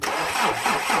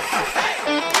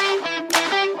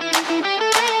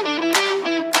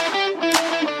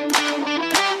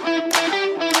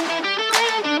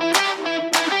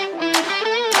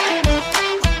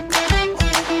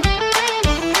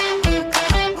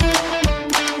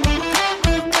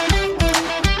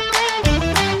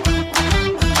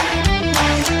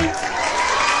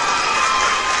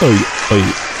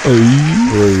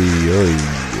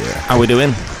How we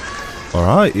doing? All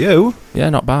right, you? Yeah,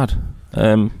 not bad.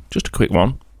 Just a quick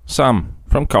one. Sam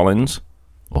from Collins.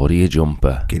 Order your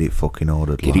jumper. Get it fucking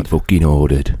ordered. Get it fucking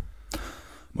ordered.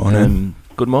 Morning.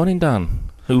 Good morning, Dan.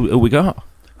 Who we got?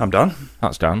 I'm Dan.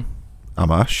 That's Dan.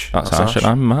 I'm Ash. That's Ash, and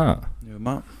I'm Matt. You're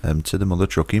Matt. M to the mother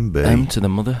trucking B. M to the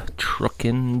mother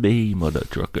trucking B, mother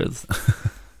truckers.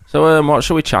 So, what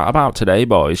shall we chat about today,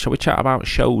 boys? Shall we chat about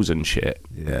shows and shit?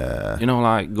 Yeah. You know,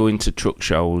 like going to truck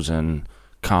shows and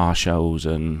car shows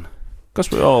and... Because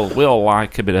we all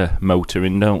like a bit of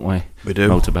motoring, don't we? We do.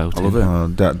 Motorboating. I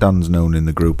love it. Dan's known in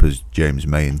the group as James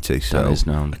Maynty, so Dan is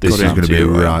known. this is going to be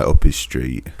right up his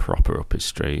street. Proper up his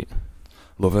street.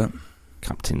 Love it.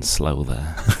 Captain Slow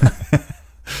there.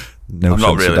 No I'm sense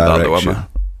not really of that though, direction. am I?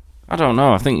 I don't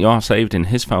know. I think you're saved in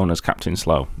his phone as Captain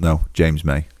Slow. No, James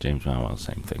May. James Marwell,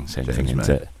 same thing, James isn't May.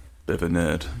 it? Bit of a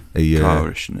nerd.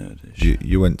 Carish nerdish.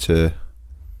 You went to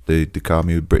the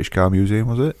British Car Museum,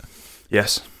 was it?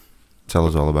 Yes. Tell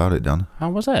us all about it, Dan. How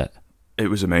was it? It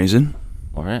was amazing.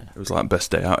 All right. It was like best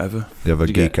day out ever. You have a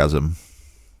Did you get- geekasm.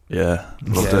 Yeah.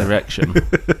 Loved Yeah. it. Erection.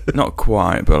 Not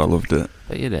quite, but I loved it.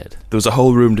 But you did. There was a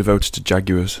whole room devoted to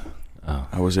Jaguars. Oh.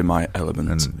 I was in my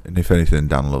element. And if anything,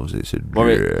 Dan loves it.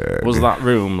 Was that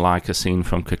room like a scene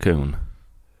from Cocoon?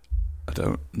 I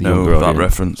don't The know younger that audience.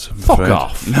 reference. I'm Fuck afraid.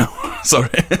 off. No, sorry.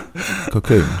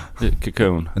 Cocoon?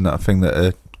 Cocoon. And that thing that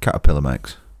a caterpillar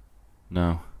makes?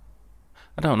 No.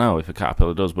 I don't know if a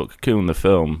caterpillar does, but Cocoon, the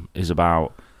film, is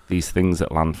about these things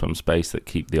that land from space that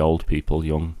keep the old people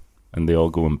young, and they all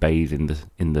go and bathe in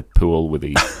the pool with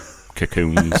these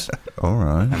cocoons, All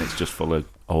right. and it's just full of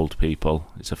old people.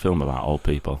 It's a film about old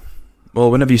people. Well,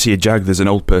 whenever you see a Jag, there's an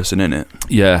old person in it.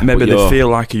 Yeah, Maybe they feel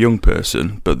like a young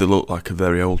person, but they look like a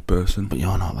very old person. But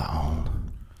you're not that old.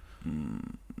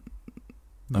 I'm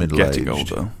Middle-aged. getting old,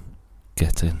 though.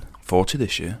 Get in. 40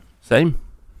 this year. Same.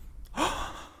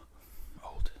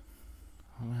 Old.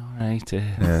 We're 80.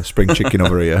 Yeah, spring chicken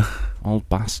over here. Old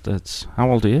bastards.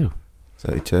 How old are you?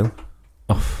 32.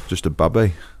 Oh, Just a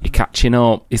babby. you're catching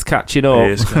up. He's catching up.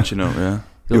 He is catching up, yeah.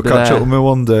 You'll be catch there. up with me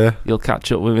one day. You'll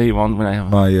catch up with me one when I...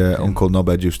 My Uncle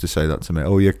Knobhead used to say that to me.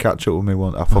 Oh, you catch up with me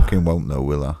one. I fucking won't know,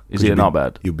 will I? Is he a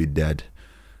knobhead? You'll be dead.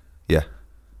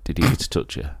 Did he get to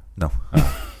touch you? No.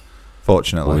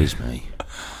 Fortunately. Boys, me.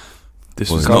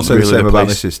 This Well, is can't not say the really same the about my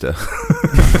place. sister.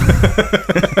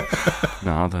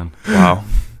 No, then. Wow.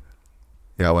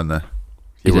 Yeah, I went there.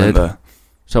 You You went did? there.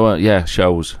 So, yeah,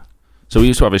 shows. So we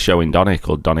used to have a show in Donny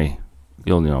called Donny.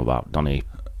 You'll know about Donny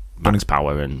Max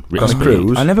Power and Rip Donny Speed.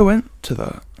 Cruise? I never went to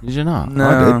that. Did you not? No.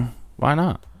 I did. Why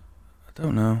not? I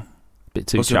don't know. Bit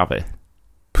too Was it- shabby.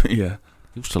 Yeah.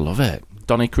 Used to love it.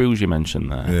 Donny Cruise you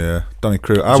mentioned there. Yeah. Donny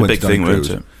Cruise. I It's a went big to Donny thing, Cruise.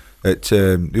 wasn't it?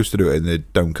 It used to do it in the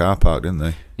Down car park, didn't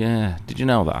they? Yeah. Did you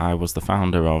know that I was the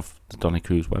founder of the Donny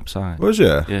Cruise website? Was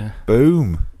you? Yeah.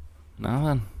 Boom. Now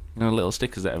then. You know, little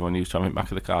stickers that everyone used to have in the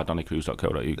back of the car,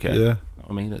 donnycruise.co.uk. Yeah. You know what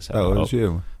I mean? That set That it was up.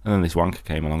 you. And then this wanker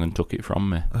came along and took it from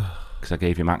me. Because I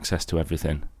gave him access to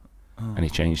everything. And he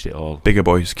changed it all. Bigger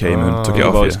boys came and took it The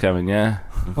off boys you. came in, yeah.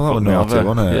 Well, that was Fucked me naughty, over.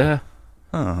 wasn't it? Yeah.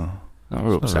 Oh. That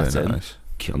were That's very upsetting. nice.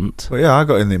 Cunt. Well, yeah, I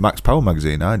got in the Max Power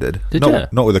magazine, I did. Did not, you?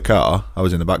 Not with a car. I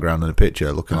was in the background in a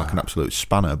picture looking like an absolute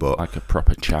spanner, but... Like a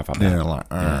proper chav, I bet. yeah, like...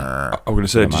 Yeah. I was going to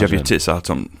say, Can did you have your imagine. tits out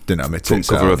on Didn't have my front tits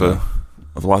cover out, of no.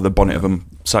 of like the bonnet of a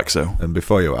Saxo? And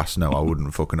before you ask, no, I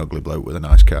wouldn't fucking ugly bloke with a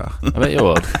nice car. I bet you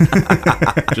would.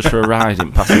 Just for a ride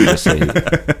in passenger seat.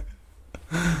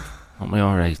 Aren't we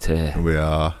all right here? We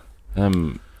are...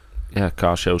 Yeah,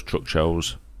 car shows, truck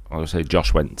shows. Like I say,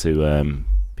 Josh went to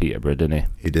Peterborough, didn't he?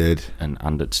 He did. And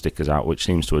handed stickers out, which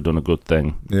seems to have done a good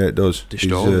thing. Yeah, it does. Dished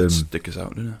He's, all the stickers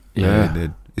out, didn't it? he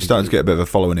did. He's starting to get a bit of a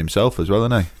following himself as well,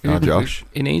 isn't he? Our Josh.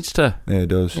 He needs to. Yeah, he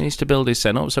does. He needs to build his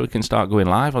set up so he can start going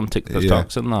live on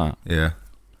TikToks and that. Yeah.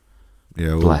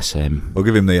 Yeah, Bless him. We'll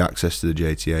give him the access to the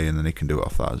JTA and then he can do it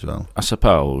off that as well. I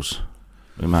suppose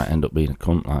we might end up being a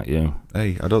cunt like you.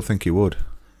 Hey, I don't think he would.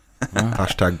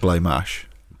 Hashtag blame Ash.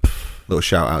 Little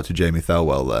shout out to Jamie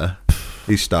Thelwell there.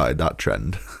 He started that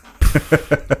trend.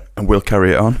 And we'll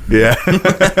carry it on. Yeah.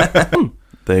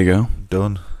 There you go.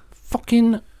 Done.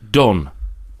 Fucking done.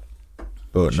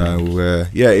 But no,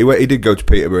 he did go to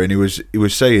Peterborough and he was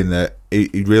saying that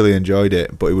he really enjoyed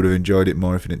it, but he would have enjoyed it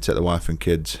more if he didn't take the wife and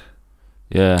kids.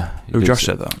 Yeah. Who Josh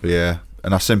said that? Yeah,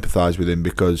 and I sympathise with him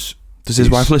because... Does his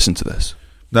wife listen to this?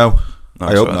 No, No,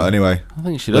 I hope sorry. not anyway. I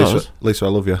think she does. Lisa, I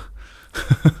love you.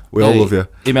 We all love you.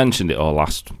 He mentioned it all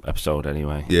last episode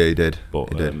anyway. Yeah, he did.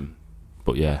 But, he did.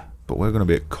 But yeah. But we're going to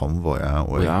be at Convoy, aren't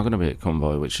we? We are going to be at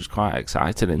Convoy, which is quite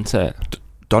exciting, isn't it?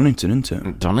 Donington, isn't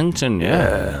it? Donington,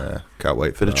 yeah. Can't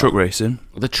wait for For the that. truck racing.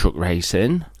 The truck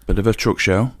racing. Bit of a truck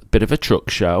show.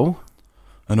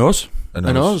 And us. And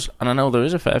I know there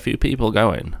is a fair few people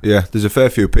going. Yeah, there's a fair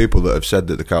few people that have said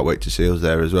that they can't wait to see us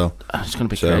there as well. It's going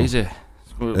to be crazy.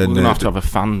 We're going to have a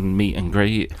fan meet and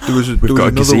greet. We've got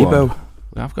a gazebo.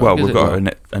 We've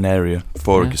got an area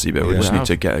for a gazebo. We just need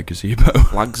to get a gazebo.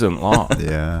 Flags and lot.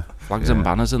 Flags and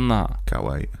banners and that. Can't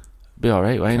wait. Be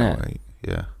alright, won't it? Wait.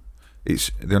 Yeah.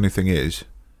 It's the only thing is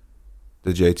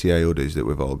the JTA hoodies that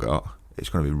we've all got. It's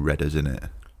going to be red, isn't it?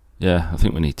 Yeah, I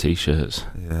think we need t-shirts.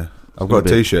 Yeah, I've got a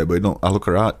t-shirt, but I look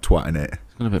alright twatting it.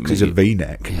 It's a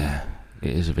V-neck. Yeah,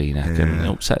 it is a V-neck, and it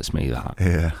upsets me that.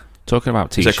 Yeah. Talking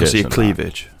about t-shirts, because of your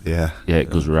cleavage. Yeah, it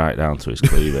goes right down to his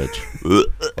cleavage,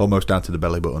 almost down to the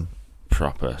belly button.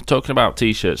 Proper. Talking about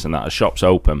t-shirts and that, a shop's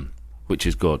open, which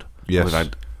is good. Yes, we've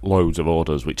had loads of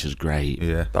orders, which is great.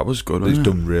 Yeah, that was good. It's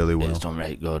done really well. It's done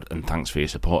really good, and thanks for your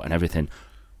support and everything.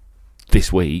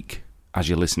 This week, as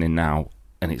you're listening now,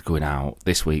 and it's going out,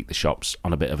 this week the shop's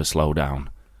on a bit of a slowdown.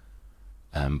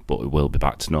 But we will be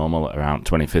back to normal at around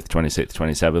 25th, 26th,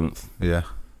 27th. Yeah.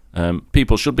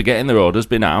 People should be getting their orders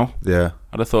by now. Yeah.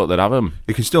 I'd have thought they'd have them.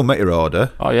 You can still make your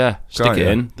order. Oh, yeah. Stick it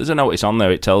in. There's a notice on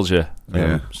there. It tells you.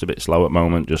 It's a bit slow at the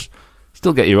moment. Just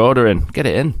still get your order in. Get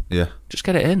it in. Yeah. Just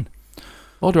get it in.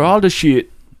 Order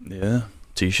shit. Yeah.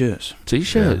 T-shirts. Yeah.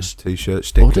 T-shirts,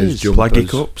 stickers, jumpers. Plaggy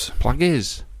cups.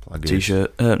 Plaggies.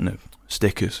 T-shirt. No.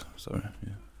 Stickers. Sorry.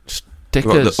 Yeah.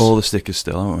 Stickers. All the stickers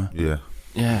still, haven't we? Yeah.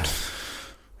 Yeah.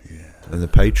 And the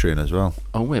Patreon as well.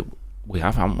 Oh, we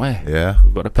have, haven't we? Yeah.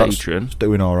 We've got a Patreon. It's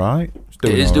doing all right.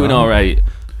 It is doing all right.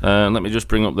 Let me just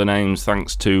bring up the names.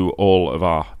 Thanks to all of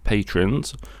our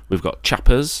patrons. We've got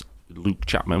Chappers, Luke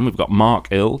Chapman. We've got Mark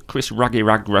Ill, Chris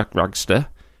Ragster,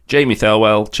 Jamie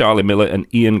Thelwell, Charlie Millett,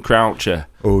 and Ian Croucher.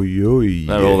 They're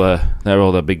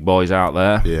all the big boys out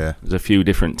there. Yeah. There's a few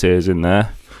different tiers in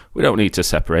there. We don't need to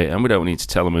separate them. We don't need to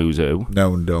tell them who's who.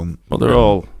 No, we don't. But they're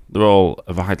all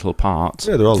a vital part.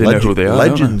 Yeah, they're all know who they are,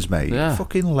 legends, mate. Yeah.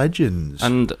 Fucking legends.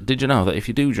 And did you know that if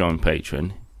you do join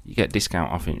Patreon, you get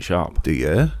discount off in shop? Do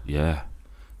you? Yeah.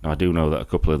 Now, I do know that a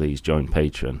couple of these joined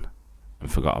Patreon and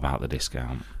forgot about the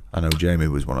discount. I know Jamie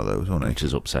was one of those, wasn't he? Which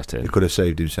is upsetting. He could have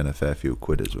saved himself a fair few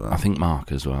quid as well. I think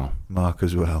Mark as well.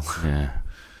 Yeah.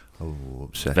 Oh,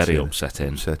 upsetting. Very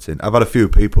upsetting. I've had a few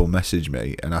people message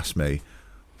me and ask me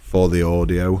for the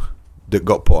audio that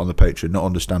got put on the Patreon, not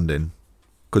understanding,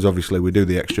 because obviously we do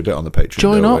the extra bit on the Patreon.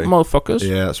 Join up, motherfuckers.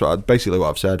 Yeah, that's basically what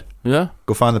I've said. Yeah.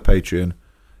 Go find the Patreon.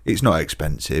 It's not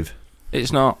expensive.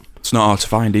 It's not. It's not hard to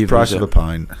find either. Price of a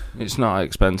pint. It's not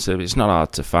expensive. It's not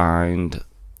hard to find.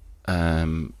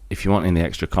 If you want any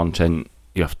extra content,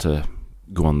 you have to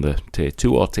go on the tier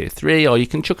 2 or tier 3, or you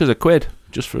can chuck us a quid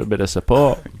just for a bit of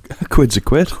support. Quid's a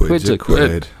quid. Quid's a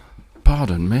quid.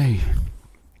 Pardon me.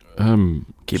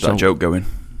 Keep that joke going.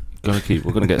 We're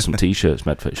going to get some t-shirts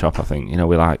made for the shop, I think. You know,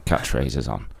 we like catchphrases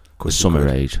on. Quid's the summer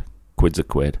age. Quid's a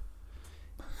quid.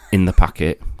 In the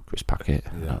packet. Chris Packet.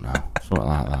 I don't know. Something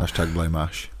like that. Hashtag blame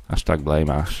Ash. Hashtag blame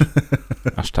Ash.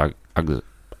 Hashtag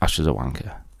Ash is a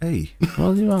wanker. Hey.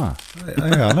 Well, you are.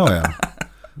 I know I am.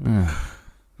 Yeah.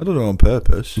 I don't know on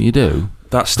purpose. You do?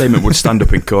 That statement would stand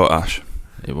up in court, Ash.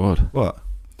 It would. What?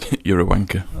 You're a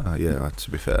wanker. Yeah,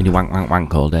 to be fair. And you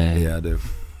wank all day. Yeah, I do.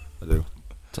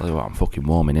 Tell you what, I'm fucking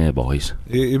warm in here, boys.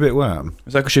 You're a bit warm.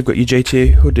 Is that because you've got your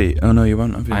JTA hoodie? Oh, no, you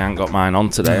won't, have you? I ain't got mine on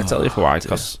today, I tell you for why,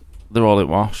 because they're all in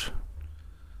wash.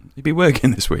 You'd be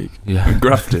working this week. Yeah.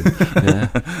 Grafting. Yeah.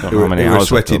 It was a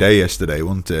sweaty day yesterday,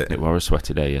 wasn't it? It was a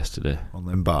sweaty day yesterday. On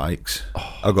them bikes.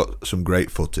 I got some great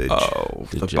footage. Oh,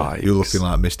 the bikes. You're looking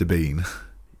like Mr. Bean.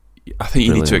 I think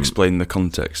you need to explain the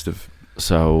context of...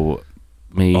 So,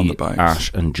 me,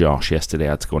 Ash and Josh yesterday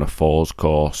had to go on a Fours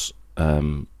course.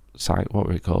 What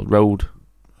were it called? Road?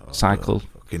 Cycle?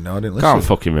 Fucking no, I didn't listen. Can't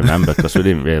fucking remember because we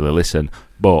didn't really listen.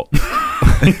 But...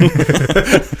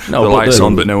 the light's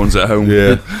on, but no one's at home.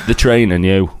 Yeah. The trainer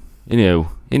knew. He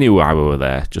knew why we were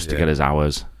there, just to get his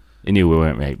hours. He knew we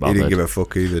weren't really bothered. He didn't give a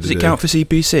fuck either. Does it count for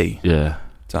CPC? Yeah.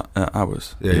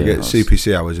 Hours? Yeah, you get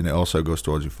CPC hours and it also goes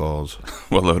towards your falls.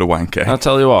 Well, load of wanker. I'll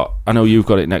tell you what, I know you've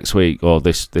got it next week or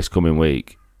this coming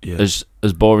week. Yeah. As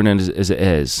boring as it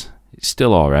is, it's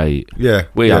still alright. Yeah.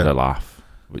 We had a laugh.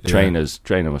 Trainer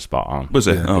was spot on. Was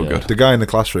it? Yeah. Oh, good. The guy in the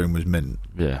classroom was mint.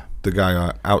 Yeah. The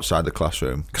guy outside the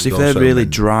classroom. Because if they're really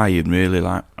dry and really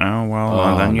like,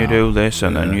 and then you do this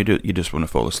and then you just want to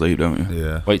fall asleep, don't you?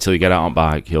 Yeah. Wait till you get out on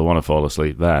bike, you'll want to fall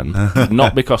asleep then.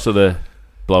 Not because of the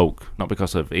bloke, not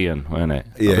because of Ian, weren't it?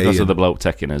 Yeah, not because Ian. of the bloke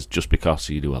taking us, just because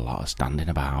you do a lot of standing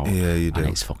about. Yeah, you do.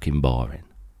 And it's fucking boring.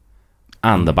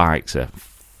 And the bikes are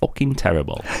fucking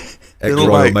terrible.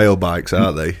 Ex-Royal Mail bikes,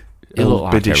 aren't they? Little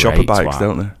biddy shopper bikes,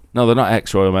 don't they? No, they're not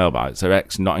ex-Royal Mail bikes. They're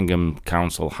ex-Nottingham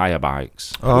Council hire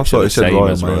bikes. Oh, I which thought are it the said same Royal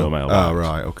as Mail. Mail Oh, bikes.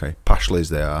 right, okay. Pashleys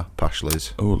they are.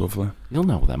 Pashleys. Oh, lovely. You'll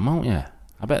know them, won't you?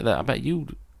 I bet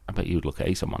you'd look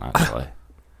at someone actually.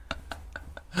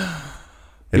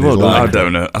 It You is will, I lycra.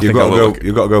 don't know. I You've think I will.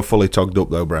 got to go fully togged up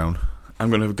though, Brown. I'm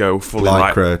going to go fully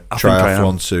Lycra, I think I am.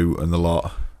 triathlon suit, and the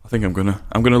lot. I think I'm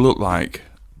gonna look like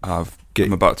I'm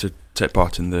about to take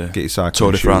part in the Get your cycling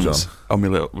Tour de shoes France on.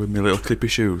 with my little clippy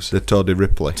shoes. The Tour de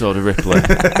Ripley. Tour de Ripley.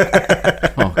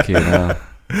 Fucking hell.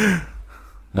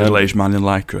 Middle-aged man in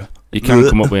lycra. You can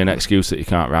come up with an excuse that you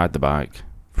can't ride the bike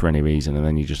for any reason, and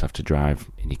then you just have to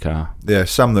drive in your car. Yeah,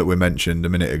 Sam that we mentioned a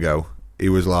minute ago, he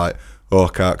was like, "Oh, I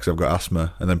can't 'cause I've got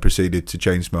asthma," and then proceeded to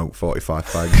chain smoke 45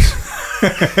 fags.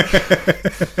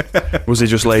 Was he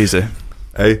just lazy?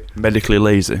 Hey, Medically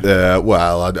lazy?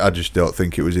 well, I just don't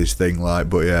think it was his thing. Like,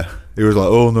 but yeah, he was like,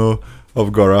 "Oh no,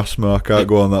 I've got asthma. I can't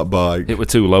go on that bike." It were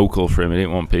too local for him. He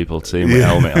didn't want people to see him with a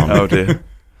helmet on. Oh dear.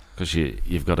 Because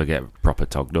you've got to get proper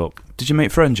togged up. Did you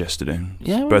make friends yesterday?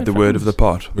 Yeah, we Spread made the word of friends. the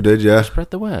pod. We did, yeah.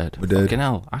 Spread the word. We did. Fucking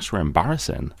hell, Ash were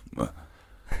embarrassing.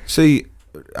 See,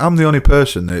 I'm the only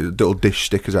person that'll dish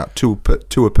stickers out to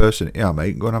a person. Yeah,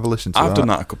 mate, go and have a listen to that. I've done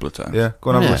that a couple of times. Yeah,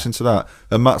 go and have a listen to that.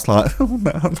 And Matt's like, "Oh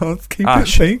no, let's keep it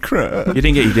Ash. secret." You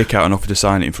didn't get your dick out and offer to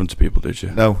sign it in front of people, did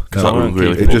you? No, Because no, that would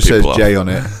really it put just says people off. J on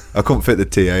it. I couldn't fit the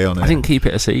TA on it. I didn't keep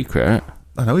it a secret.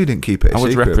 I know you didn't keep it a I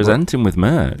was secret, representing with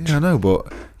merch. but- Yeah, I know,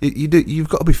 but you've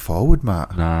got to be forward,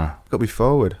 Matt. Nah. Got to be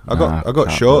forward. I Nah, got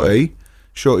can't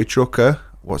Shorty Trucker.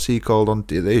 What's he called on?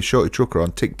 Shorty Trucker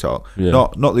on TikTok. Yeah.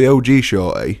 Not the OG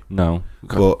Shorty. No. We've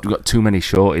But- got too many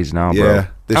shorties now, Yeah,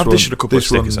 bro. I've dished a couple of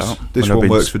stickers one's- out This when I've one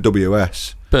been works for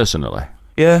WS. Personally.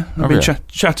 Yeah, I've been Okay.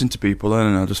 chatting to people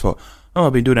and I just thought, oh,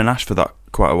 I've been doing an Ash for that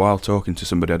quite a while, talking to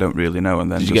somebody I don't really know,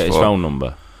 and then Did you just get his thought, phone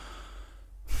number?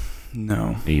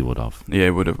 No. He would have. Yeah,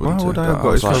 it would have. Why would I have But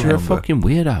got was his like, phone You're a number? fucking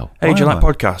weirdo. hey, do you Why like am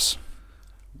I? podcasts?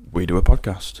 We do a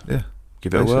podcast. Yeah.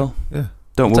 Give it a whirl. Yeah.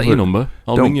 Don't Take your bother. number.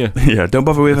 I'll Don't, ring you. Yeah, don't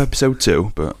bother with episode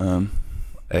 2, but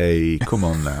Hey, come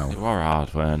on It now. were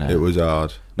hard, weren't it? It was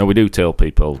hard. No, we do tell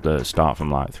people to start from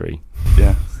like 3.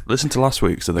 yeah. Listen to last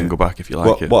week's and then go back if you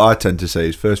like it. What I tend to say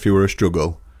is first few were a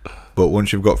struggle, but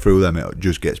once you've got through them, it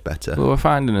just gets better. We were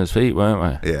finding his feet,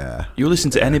 weren't we? Yeah. You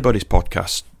listen to anybody's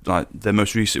podcast, like their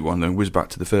most recent one, then whiz back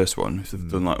to the first one. If they've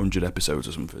done like 100 episodes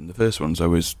or something, the first one's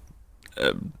always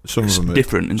Some of them are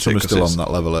different. isn't Some it? are 'Cause still it's on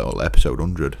that level at episode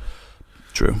 100.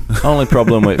 True. Only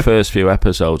problem with first few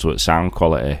episodes was sound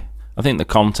quality. I think the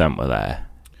content were there.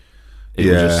 It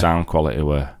was Yeah. just sound quality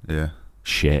were Yeah.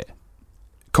 shit.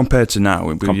 Compared to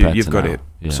now, Compared you've to got now, it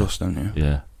yeah. sussed, don't you?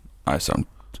 Yeah. I sound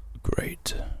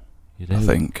great, You do. I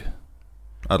think.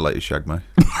 I'd let you shag me.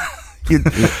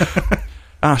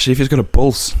 Ash, if he's got a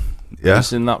pulse. Yeah. You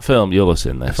seen that film? You'll have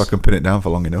seen this. If I can pin it down for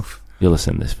long enough. You'll have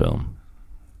seen this film.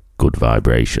 Good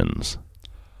Vibrations.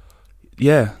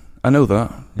 Yeah, I know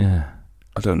that. Yeah.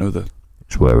 I don't know that.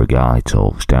 It's where a guy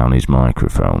talks down his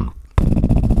microphone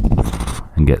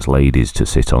and gets ladies to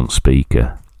sit on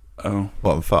speaker. Oh.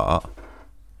 What, I'm fat?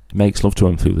 He makes love to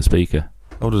him through the speaker.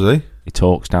 Oh, does he? He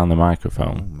talks down the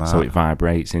microphone, Oh, so man. it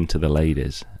vibrates into the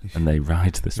ladies, and they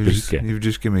ride the speaker. You've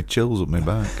just given me chills up my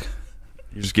back.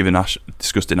 You're just giving Ash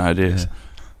disgusting ideas.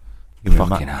 Give me a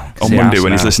Fucking ma- hell. On See Monday Ash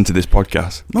when he's now. listening to this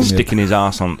podcast. me a- Sticking his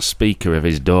arse on the speaker of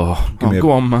his door. me a-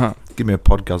 Go on, Matt. Give me a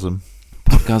podgasm.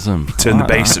 Podgasm. Turn the Like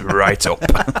bass that. right up.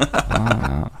 Like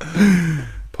that.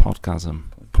 Podgasm.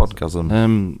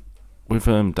 Podgasm. We've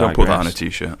Don't put that on a digressed.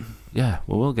 t-shirt. Yeah,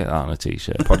 well, we'll get that on a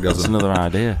t-shirt. Podgasm. That's another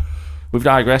idea. We've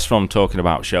digressed from talking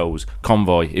about shows.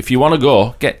 Convoy. If you want to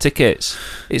go, get tickets.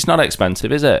 It's not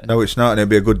expensive, is it? No, it's not, and it'll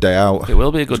be a good day out. It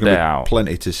will be a There's good gonna day be out.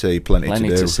 Plenty to see, plenty Plenty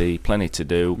to do. to see, plenty to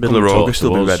do. Middle Come of and talk August to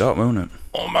will be us. red hot, won't it?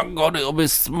 Oh my God, it'll be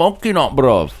smoking hot,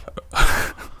 bruv.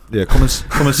 Yeah, come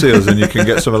and see us, and you can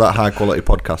get some of that high quality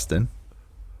podcasting.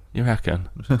 You reckon?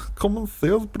 Come and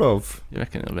see us, bruv. You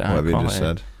reckon it'll be high Whatever you just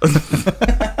quality?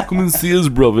 said. Come and see us,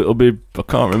 bruv. It'll be... I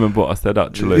can't remember what I said,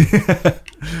 actually.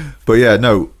 But yeah,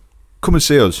 no, come and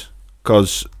see us,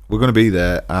 because we're going to be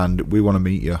there, and we want to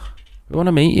meet you. We want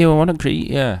to meet you. I want to greet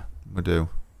you. We do.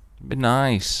 It'd be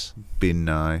nice. Be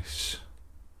nice.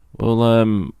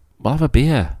 We'll have a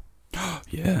beer.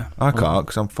 Yeah. I can't,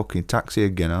 because I'm fucking taxi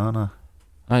again, aren't I?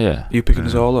 Oh, yeah. Are you picking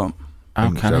us all up? How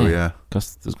Think can so, he? yeah.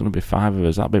 Because there's going to be 5 of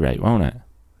us. That'll be right, won't it?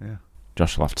 Yeah.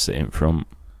 Josh will have to sit in front.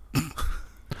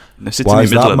 They're sitting Why in is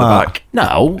the middle that, at the Matt? back.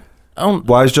 No.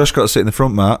 Why has Josh got to sit in the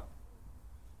front, Matt?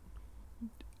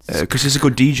 Because he's a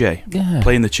good DJ. Yeah.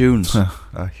 Playing the tunes.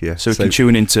 Yeah. So we can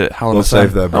tune into How We'll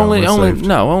save there, bro.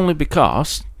 Only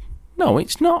because... No,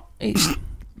 it's not. It's...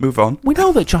 Move on. We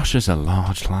know that Josh is a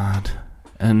large lad.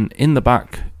 And in the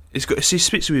back He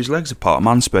spits with his legs apart,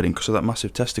 man spreading because of that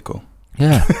massive testicle.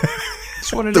 Yeah.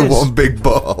 That's what it The is. one big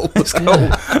ball.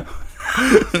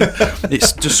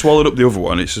 It's just swallowed up the other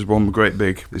one. It's just one great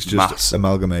big It's just mass.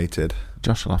 amalgamated.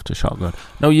 Josh will have to shotgun.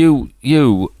 No, you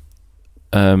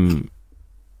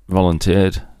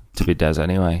volunteered to be Des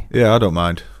anyway. Yeah, I don't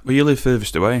mind. Well, you live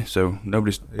furthest away, so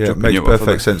nobody's. Yeah, it jumping makes you up off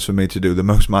perfect of sense for me to do the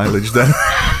most mileage then.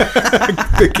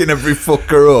 Picking every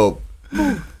fucker up.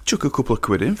 Chuck a couple of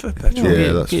quid in for petrol.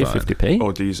 Yeah, that's gear fine. 50p.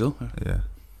 Or diesel. Yeah.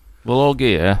 We'll all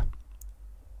gear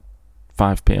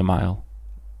 5p a mile.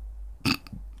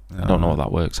 I don't know what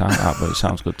that works out at, but it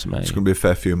sounds good to me. It's going to be a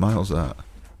fair few miles, that.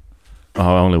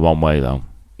 Oh, only one way though.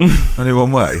 Only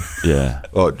one way? Yeah.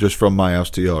 Oh, just from my house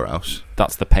to your house?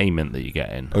 That's the payment that you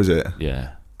get in. Oh, is it?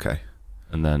 Yeah. Okay.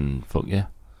 And then, fuck yeah.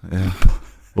 Yeah.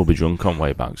 We'll be drunk on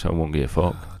way back, so I won't give a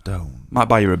fuck. Oh, don't. Might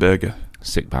buy you a burger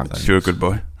Sick bags. if you're a good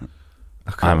boy.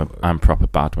 I'm proper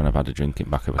bad when I've had a drink in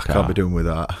back of a I car. can't be doing with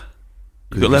that.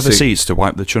 You've got leather seats to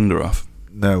wipe the chunder off.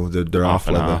 No, they're half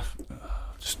and leather. half.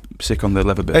 Just sick on the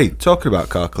leather bit. Hey, talking about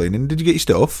car cleaning, did you get your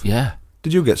stuff? Yeah.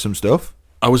 Did you get some stuff?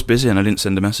 I was busy and I didn't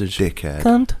send a message. Dickhead.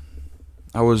 Cunt.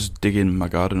 I was digging my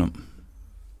garden up.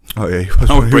 Oh, yeah, you was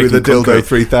I was with breaking the dildo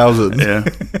concrete. 3000. Yeah.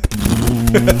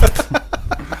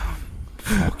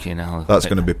 Fucking hell. That's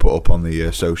going to be put up on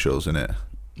the socials, isn't it?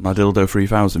 My dildo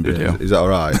 3000 video. Is that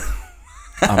alright?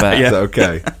 I bet. Is that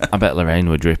okay? I bet Lorraine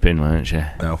were dripping, weren't she?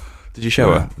 No. Did you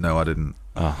show her? No, I didn't.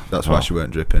 Oh, That's why she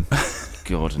weren't dripping.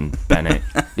 Gordon Bennett.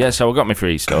 Yeah, so we got my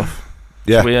free stuff.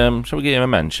 Yeah. Shall we give him a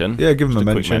mention? Yeah, give him Just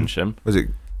a quick mention. Was it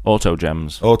Auto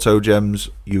Gems. Auto Gems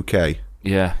UK?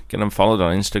 Yeah, get them followed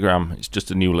on Instagram. It's just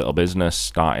a new little business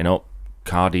starting up.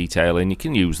 Car detailing. You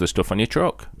can use the stuff on your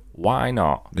truck. Why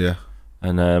not? Yeah.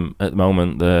 And at the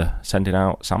moment, they're sending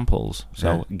out samples.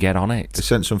 So get on it. He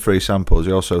sent some free samples.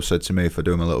 He also said to me if I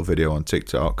do him a little video on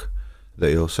TikTok that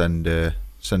he'll send a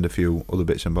few other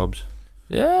bits and bobs.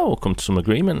 Yeah, we'll come to some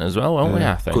agreement as well, won't we,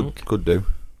 I think? Could do.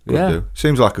 Yeah. Do.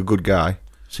 Seems like a good guy.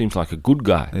 Seems like a good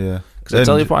guy. Yeah. Because I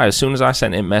tell you why, as soon as I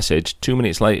sent him a message, 2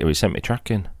 minutes later, he sent me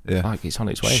tracking. Yeah. Like, it's on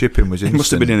its way. Shipping was He instant.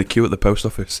 must have been in the queue at the post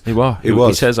office. He was. He was.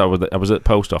 He says I was at the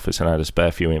post office and I had a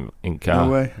spare few in car.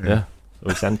 No way. Yeah.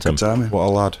 We sent him. Good timing. What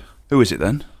a lad. Who is it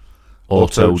then?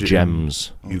 Auto Auto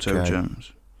Gems. Auto UK.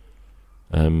 Gems.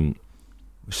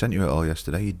 We sent you it all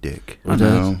yesterday, you dick. I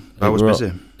know. I was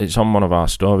busy. It's on one of our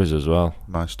stories as well.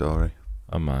 My story.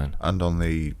 On mine. And on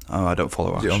the... Oh, I don't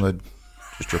follow Is it Ash. on the...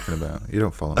 Just Trucking About? You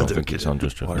don't follow I me. don't think it's on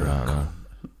Just Trucking About now.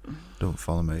 Don't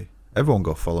follow me. Everyone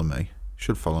go follow me.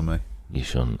 Should follow me. You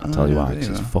shouldn't. I'll Oh, tell you yeah, why. 'Cause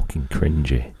yeah. it's fucking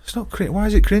cringy. It's not cringe. Why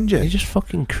is it cringy? You just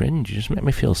fucking cringe. You just make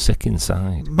me feel sick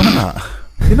inside. Matt,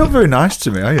 you're not very nice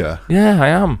to me, are you? Yeah, I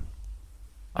am.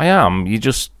 I am. You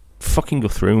just fucking go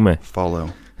through me.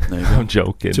 Follow. There you I'm go.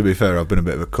 joking. To be fair, I've been a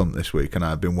bit of a cunt this week and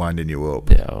I've been winding you up.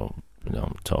 Yeah,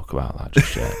 don't talk about that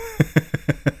just yet.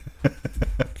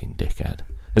 Fucking dickhead.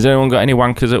 Has anyone got any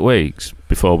wankers at weeks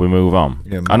before we move on?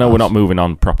 Yeah, I know Matt we're not has. moving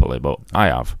on properly, but I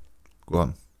have. Go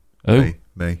on. Who?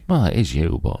 Me. Well, it is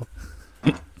you, but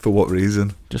For what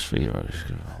reason? just for your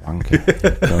wanker.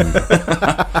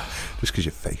 Just because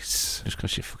your face. Just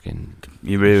because you fucking...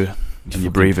 You're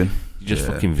breathing. You just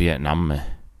Yeah. fucking Vietnam me.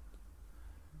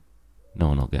 No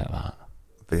one will get that.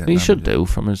 Vietnam, You should yeah. do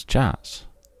from his chats.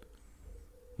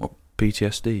 What,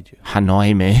 PTSD? Do you?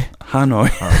 Hanoi me. Hanoi.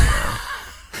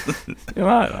 You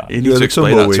like that? You need to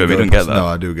explain that to him. He don't get that. No,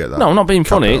 I do get that. No, I'm not being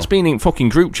funny. Capital. It's been in fucking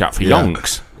group chat for Yeah.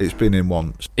 yonks. It's been in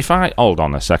once. If I... Hold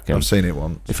on a second. I've seen it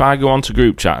once. If I go onto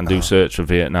group chat and do search for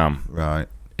Vietnam, Right.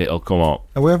 it'll come up.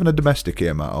 Are we having a domestic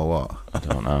here, Matt, or what? I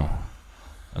don't know.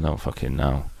 I don't fucking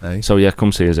know. Hey? So yeah,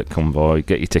 come see us at Convoy.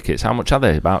 Get your tickets. How much are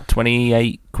they? About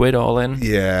 28 quid all in?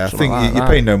 Yeah, I Something think like you're that.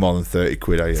 paying no more than 30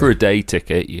 quid, are you? For a day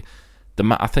ticket.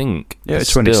 I think... Yeah, there's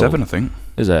it's 27, still- I think.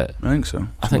 Is it? I think so.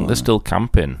 I think there's still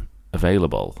camping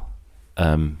available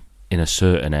in a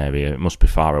certain area. It must be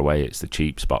far away. It's the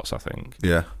cheap spots, I think.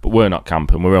 Yeah. But we're not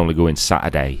camping. We're only going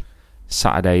Saturday.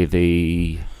 Saturday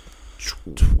the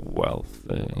 12th,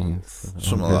 13th.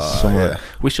 Something like that, yeah.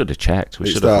 We should have checked. We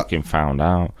It's should have that- fucking found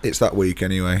out. It's that week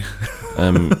anyway.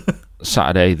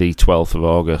 Saturday the 12th of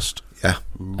August. Yeah.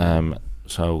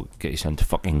 So get yourself to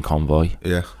fucking Convoy.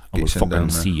 Yeah. And we'll yourself down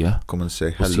fucking there. see you. Come and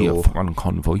say We'll see you hello. at fucking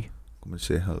Convoy. Come and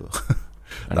say hello.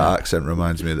 That accent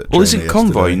reminds me of that. Well, isn't trainer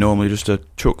Convoy yesterday. normally just a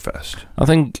truck fest? I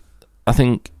think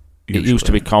it used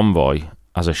to be Usually. Convoy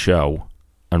as a show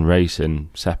and racing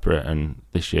separate, and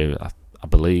this year I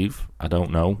believe, I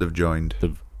don't know, They've joined.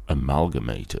 they've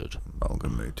amalgamated.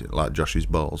 Amalgamated. Like Josh's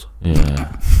balls.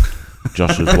 Yeah.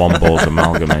 Josh's one ball's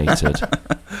amalgamated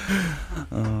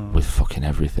with fucking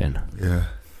everything. Yeah.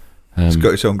 It's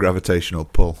got its own gravitational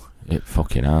pull. It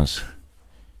fucking has.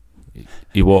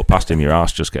 You walk past him, your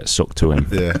arse just gets sucked to him.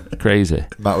 Yeah. Crazy.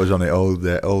 Matt was on it all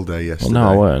day yesterday. Well, no,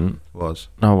 I weren't. Was.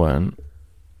 No, I weren't.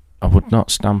 I would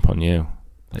not stamp on you.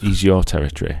 He's your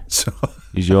territory. So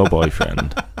He's your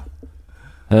boyfriend.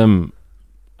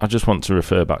 I just want to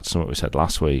refer back to something we said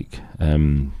last week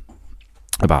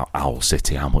about Owl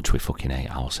City, how much we fucking hate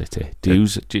Owl City. Do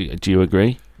you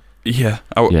agree? Yeah.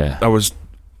 I was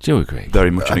Do you agree?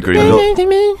 very much in agreement.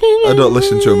 I don't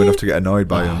listen to him enough to get annoyed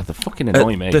by him. They fucking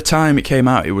annoy me. The time it came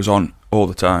out, it was on all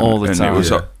the time. All the and time. it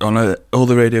was on all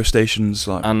the radio stations,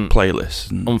 like And playlists.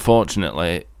 And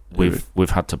unfortunately, we've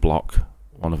had to block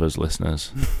one of us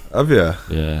listeners. Have you?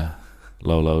 Yeah.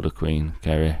 Lolo, the Queen,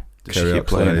 Kerry. does she Kerry keep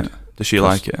playing Oxide. it? Does she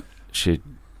like it? She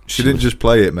She didn't just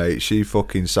play it, mate. She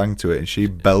fucking sang to it and she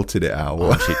belted it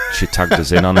out. she tagged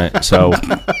us in on it. So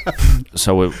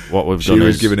what we've She done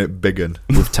was is giving it big un.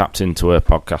 we've tapped into her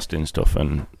podcasting stuff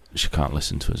and she can't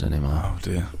listen to us anymore. Oh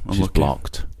dear, I'm She's lucky.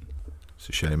 blocked. It's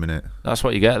a shame, innit? That's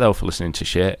what you get though for listening to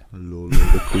shit. Lolo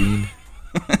the Queen.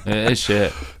 It is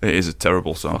shit. It is a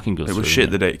terrible song. Fucking good It was song, shit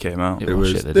innit? the day it came out. It It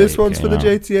was was. shit the day This it one's came for the out.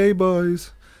 JTA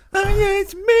boys. Oh yeah,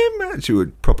 it's me, man. She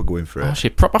would proper go in for it. Oh, she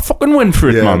proper fucking win for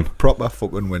it, yeah, man. proper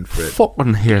fucking win for it.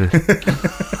 Fucking hell.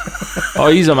 Oh,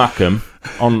 he's a Mackham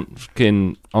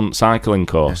on cycling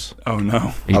course. Oh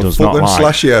no. He I'll does not fucking like.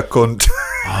 slash you, cunt.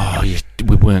 Oh,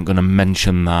 we weren't going to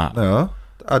mention that. No,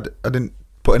 I didn't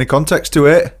put any context to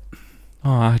it.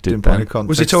 Oh, I Didn't did put any then. context.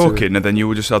 Was he to it. talking and then you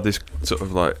would just have this sort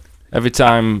of like Every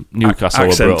time Newcastle were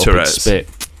accent brought up, he'd Tourette's.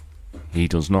 spit. He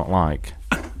does not like.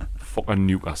 Fucking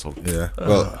Newcastle. Yeah.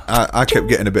 Well, I kept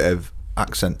getting a bit of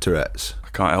accent Tourette's. I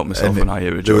can't help myself And when I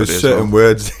hear a There Geordie was as certain well.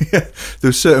 words. There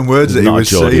was certain words that He's he not a was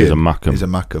Geordie, saying. he's a Mackham. He's a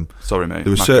Mackham. Sorry, mate.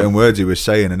 There was Mackham. certain words he was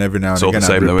saying, and every now and It's all again the I'd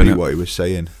same though, repeat innit? what he was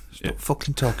saying. Stop Yeah.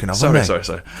 fucking talking over me. Sorry.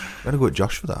 I'm gonna go at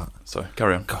Josh for that. Sorry.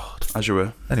 Carry on. God. As you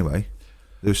were. Anyway,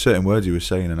 there were certain words he was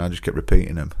saying, and I just kept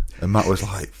repeating them. And Matt was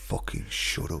like, "Fucking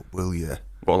shut up, will you?"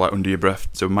 What, like under your breath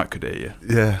so Matt could hear you?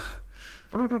 Yeah.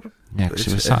 Yeah, because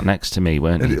he was sat next to me,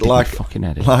 weren't he? Like- fucking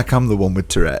head. Like I'm the one with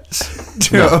Tourette's.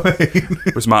 Do you know what I mean?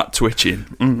 Was Matt twitching?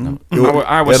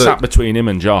 I was He had sat between him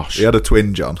and Josh. He had a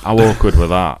twin, John. How awkward with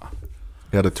that?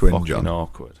 He had a twin, Fucking John.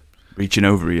 awkward. Reaching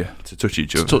over you to touch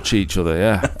each To other. touch each other,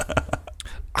 yeah.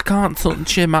 I can't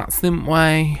touch you, Matt, didn't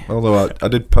we? Although I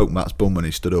did poke Matt's bum when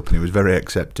he stood up, and he was very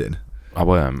accepting. I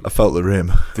weren't. I felt the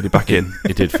rim. Did he back in?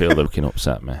 He did feel looking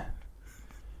upset me.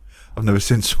 I've never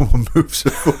seen someone move so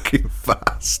fucking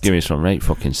fast. Give me some right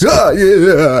fucking skid.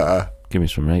 Yeah. Give me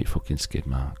some right fucking skid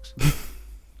marks.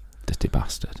 Dirty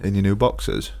bastard. In your new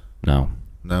boxers? No.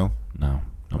 No.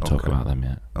 Don't talk Okay. about them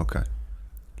yet. Okay.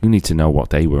 You need to know what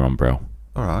day we're on, bro.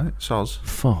 All right. Soz.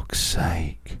 Fuck's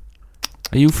sake.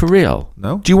 Are you for real?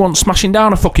 No. Do you want smashing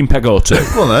down a fucking peg or two?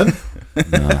 Go on then.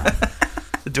 No,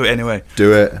 Do it anyway.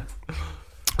 Do it.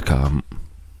 I can't.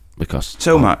 Because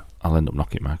So, Matt, I'll end up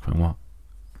knocking microphone. What?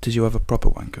 did you have a proper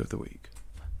wanker of the week?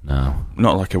 No.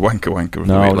 Not like a wanker of the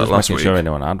No, week, just like last making week. sure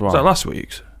anyone had Was one. that last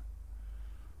week's?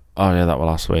 Oh, yeah, that was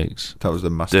last week's. That was the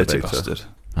Dirty masturbator. bastard.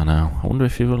 I know. I wonder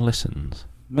if he listens.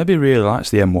 Maybe he really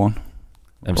likes the M1.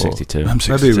 M62. M62.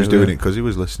 Maybe he was doing yeah. it because he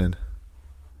was listening.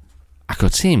 I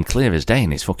could see him clear as day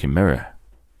in his fucking mirror.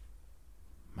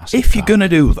 Massive If you're cock. going to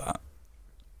do that,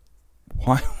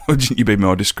 why wouldn't you be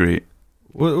more discreet?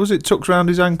 Was it tucked round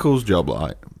his ankles job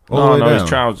like? All No, the way no, down?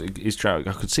 his trousers.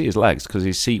 I could see his legs because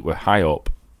his seat were high up,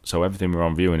 so everything were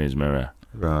on view in his mirror.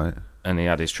 Right. And he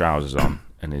had his trousers on,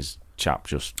 and his chap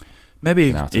just Maybe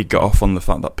Yeah, he got off on the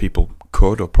fact that people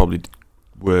could or probably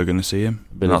were going to see him.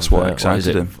 bit And that's of, what is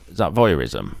excited it? him. Is that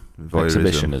voyeurism? Voyeurism.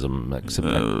 Exhibitionism. It's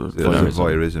Voyeurism.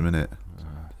 voyeurism, isn't it?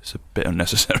 It's a bit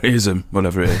unnecessaryism,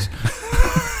 whatever it is.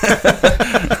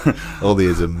 All the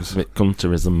isms. Bit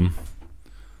cunterism.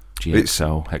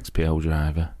 GXO, XPO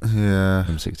driver. Yeah.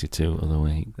 M62 of the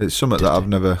week. It's something that I've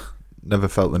never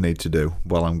felt the need to do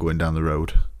while I'm going down the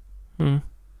road. I'm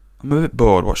a bit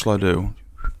bored. What shall I do?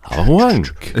 Oh,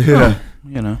 wank. Yeah.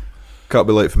 You know. Can't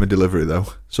be late for my delivery though,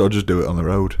 so I'll just do it on the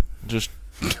road. Just.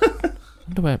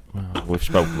 We've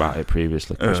spoken about it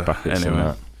previously. Chris Brackets anyway.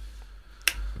 and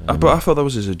that. But I thought that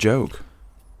was as a joke.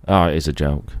 Oh, it is a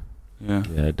joke. Yeah.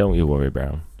 Yeah, don't you worry,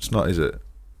 Brown. It's not, is it?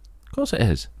 Of course it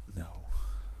is. No.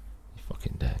 You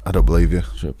fucking dick. I don't believe you.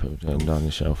 Should put it on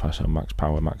your shelf. I said max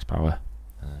power.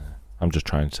 I'm just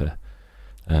trying to.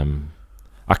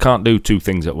 I can't do two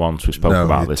things at once. We spoke No,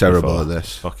 about you're this. terrible before. at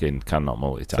this. Fucking cannot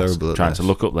multitask. Terrible at trying this. to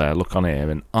look up there, look on here,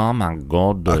 and oh my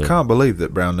god, I can't believe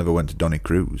that Brown never went to Donny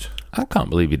Cruise. I can't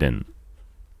believe you didn't.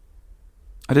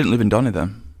 I didn't live in Donny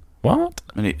then. What?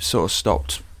 And it sort of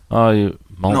stopped. Oh, you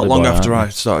Not multi long boy, after I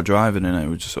aren't started driving, and it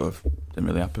was just sort of didn't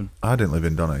really happen. I didn't live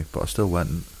in Donny, but I still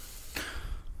went.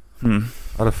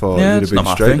 I'd have thought Yeah, you'd it's have been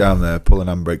not my straight thing. down there pulling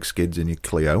handbrake skids in your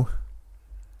Clio,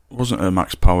 Wasn't a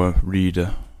max power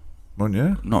reader. weren't you?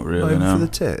 Not Not really, even no. for the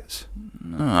tits.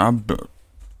 No,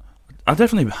 I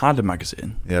definitely had a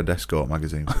magazine. Yeah, Escort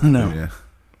magazine. No. Yeah.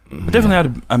 I definitely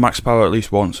had a max power at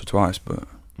least once or twice, but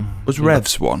was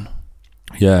Revs one?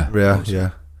 Yeah.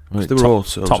 Yeah. They were all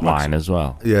sort of top max- line as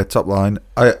well. Yeah, top line.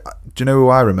 Do you know who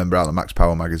I remember out of the Max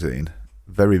Power magazine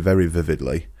very, very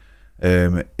vividly?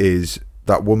 Is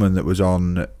that woman that was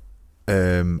on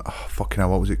fucking hell,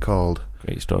 what was it called?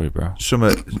 Great story, bro.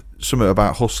 Something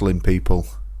about hustling people.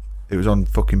 It was on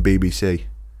fucking BBC.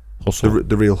 Hustle.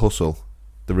 The Real Hustle.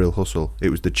 The Real Hustle. It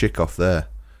was the chick off there.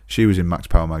 She was in Max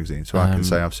Power magazine, so I can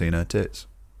say I've seen her tits.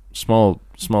 Small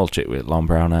chick with long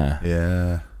brown hair.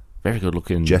 Yeah. Very good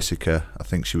looking. Jessica, I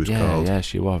think she was called. Yeah,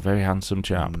 she was. Very handsome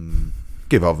chap.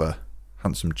 Give over.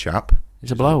 Handsome chap.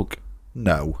 He's a bloke.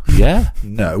 No. Yeah.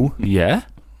 No. Yeah.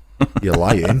 You're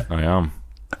lying. I am.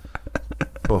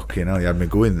 Fucking hell, you had me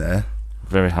going there.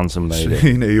 Very handsome lady.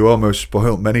 So, you almost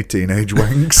spoilt many teenage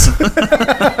wanks.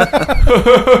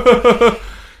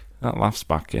 That laughs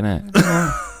back, innit?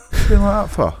 What's been like that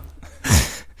for?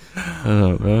 I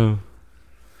don't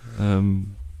know.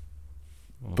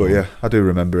 But yeah, I do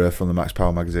remember her from the Max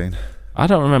Power magazine. I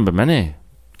don't remember many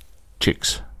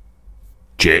chicks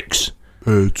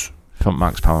Birds. from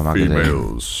Max Power magazine.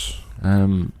 Females.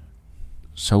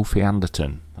 Sophie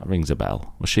Anderton. That rings a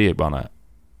bell. Was she a bonnet?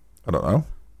 I don't know.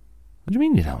 What do you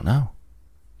mean you don't know?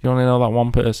 You only know that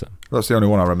one person. That's the only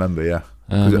one I remember, yeah.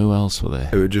 Who else were there?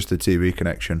 It was just a TV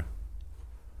connection.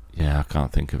 Yeah, I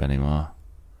can't think of any more.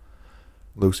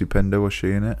 Lucy Pender, was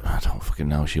she in it? I don't fucking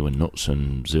know. She was nuts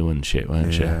and zoo and shit,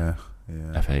 weren't Yeah. she?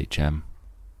 FHM.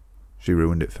 She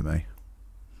ruined it for me.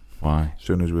 Why? As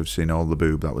soon as we've seen all the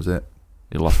boob, that was it.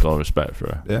 You lost all respect for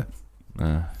her. Yeah.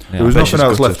 Yeah, There was bet nothing she's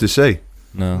else got left to see.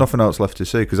 No. Nothing else left to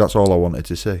see, because that's all I wanted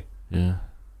to see. Yeah.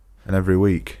 And every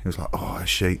week, it was like, oh, is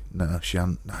she? No, she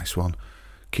ain't. Nice one.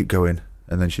 Keep going.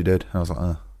 And then she did. And I was like,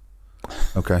 oh,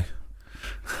 okay.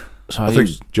 So I think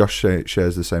Josh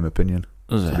shares the same opinion,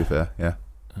 does to it? be fair, yeah.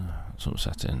 It's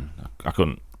upsetting. I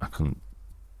couldn't.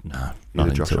 No, Either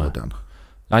not Josh into or it. Dan.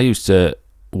 I used to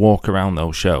walk around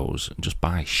those shows and just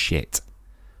buy shit.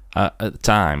 At the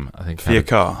time, I think For your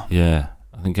car? Yeah,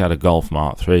 I think I had a Golf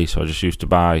Mark 3, so I just used to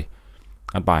buy.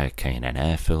 I'd buy a K&N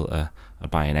air filter.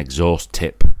 I'd buy an exhaust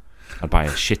tip. I'd buy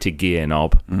a shitty gear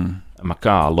knob. And my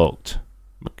car looked.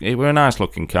 It were a nice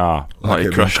looking car. Like you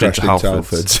it crashed into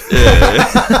Halfords.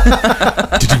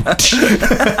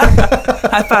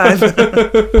 High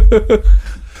five.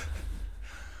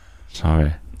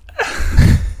 Sorry,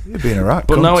 You're being a right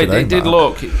but cunt no, today, it did Matt.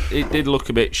 look. It did look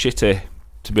a bit shitty,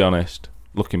 to be honest.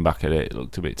 Looking back at it, it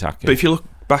looked a bit tacky. But if you look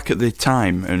back at the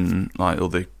time and like all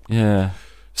the yeah,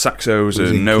 Saxos Was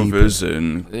he and Novas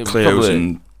and It was Clios probably-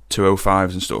 and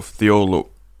 205s and stuff, they all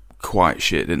look quite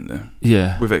shit, didn't they?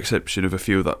 yeah. With the exception of a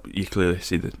few that you clearly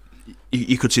see that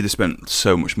you could see they spent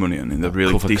so much money on, and they're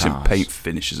really Cover decent cars. paint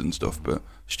finishes and stuff, but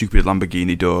stupid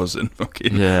Lamborghini doors and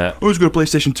fucking. Yeah, Who's got a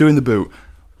PlayStation 2 in the boot?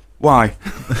 Why?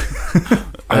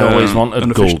 I always wanted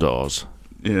unofficial- gold doors.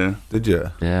 Yeah, Did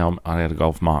you? Yeah, I had a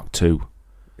Golf Mark 2.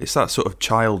 it's that sort of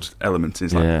child element.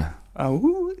 It's like, Yeah. oh,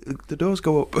 ooh, the doors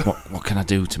go up. What can I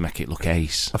do to make it look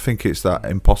ace? I think it's that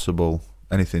impossible.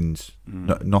 Nothing's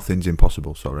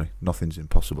impossible. Sorry, nothing's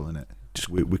impossible in it. Just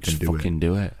we can Just do fucking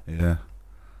do it. it. Yeah,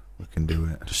 we can do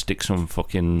it. Just stick some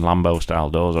fucking Lambo style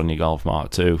doors on your Golf Mark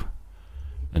 2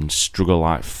 and struggle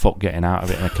like fuck getting out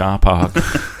of it in a car park.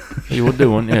 You would do,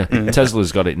 wouldn't you?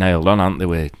 Tesla's got it nailed on, haven't they,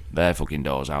 with their fucking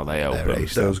doors, how they open.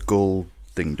 ace. Those gull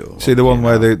thing doors. See the one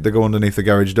where they go underneath the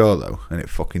garage door though, and it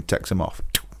fucking takes them off.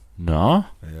 No?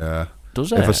 Yeah.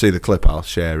 Does it? If I see the clip, I'll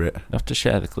share it. You have to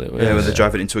share the clip. Yeah, when they're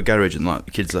driving into a garage and like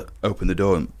the kids open the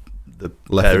door and the Left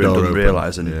the parent door doesn't open.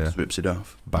 realise and Yeah. just rips it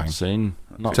off. Bang. Not seen.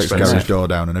 Not Takes the expensive. garage door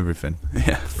down and everything.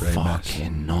 Yeah. Great mess.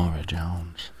 Fucking Nora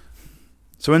Jones.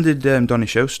 So when did Donny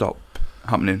Show stop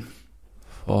happening?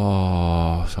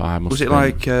 Oh, so I must Was it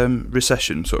have like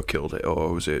recession sort of killed it,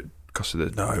 or was it because of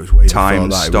the No, it was way time before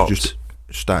that. stopped? It was just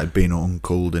started being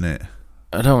uncooled in it.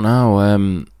 I don't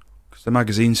know. Because the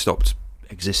magazine stopped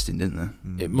existing, didn't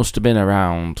they? It must have been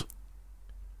around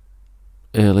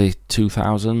early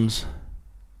 2000s.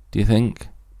 Do you think?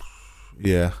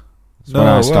 Yeah. It's when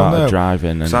I started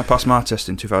driving. Because And I passed my test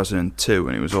in 2002,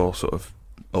 and it was all sort of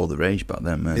all the rage back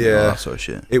then, man. Yeah. All that sort of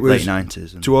shit. It was late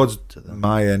 90s. And towards to then.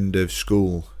 my end of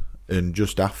school and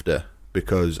just after,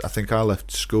 because I think I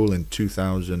left school in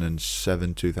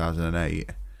 2007, 2008.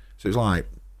 So it was like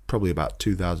probably about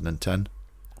 2010.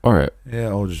 Alright. Yeah,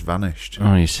 it all just vanished.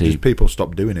 Oh, you see. Just people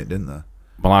stopped doing it, didn't they?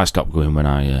 Well, I stopped going when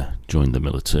I joined the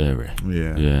military.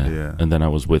 Yeah. And then I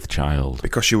was with child.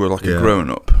 Because you were like a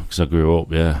grown-up. Because I grew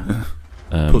up, yeah.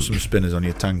 Put some spinners on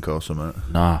your tank or something.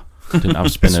 Nah, didn't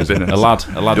have spinners. A lad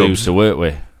who used to work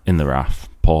with in the RAF,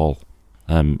 Paul,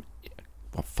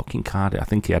 what fucking card? I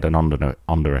think he had an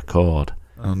under Accord.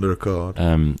 Under Accord.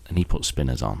 And he put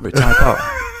spinners on. Wait, type out.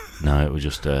 No, it was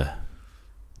just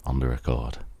under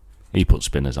Accord. He put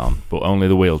spinners on, but only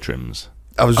the wheel trims.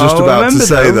 I was just about to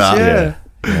say those, that.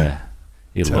 Yeah.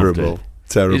 He Terrible. loved it.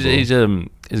 Terrible. He's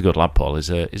a good lad, Paul. He's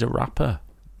a rapper.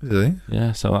 Is he?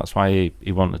 Yeah, so that's why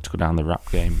he wanted to go down the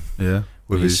rap game. Yeah.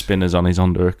 With his spinners on his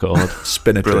under Accord.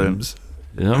 Spinner trims.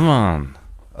 Yeah, man.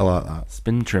 I like that.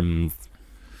 Spin trims.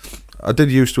 I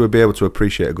did used to be able to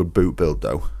appreciate a good boot build,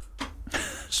 though.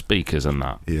 Speakers and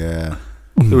that. Yeah.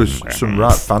 There was some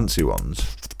right fancy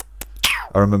ones.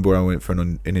 I remember when I went for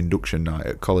an induction night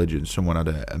at college and someone had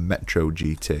a Metro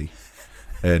GT.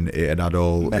 And it had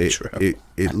all... Metro. It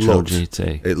Metro looked...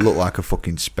 GT. It looked like a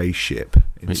fucking spaceship.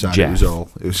 Inside Jeff.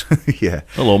 it was yeah.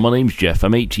 Hello, my name's Jeff.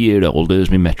 I'm 80-year-old.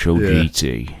 There's my Metro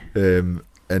GT.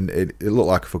 And it looked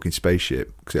like a fucking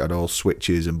spaceship because it had all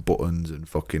switches and buttons and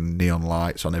fucking neon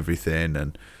lights on everything,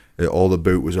 and all the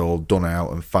boot was all done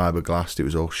out and fiberglassed. It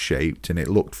was all shaped and it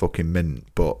looked fucking mint,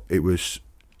 but it was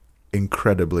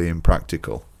incredibly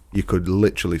impractical. You could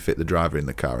literally fit the driver in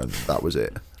the car and that was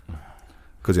it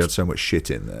because he had so much shit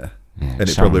in there. Yeah, and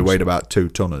it probably weighed about 2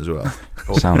 ton as well.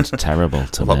 Sounds terrible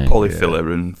to like me.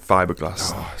 Polyfiller and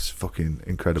fiberglass. Oh, it's fucking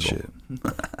incredible. Shit.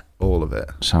 All of it.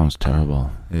 Sounds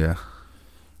terrible. Yeah.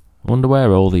 I wonder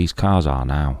where all these cars are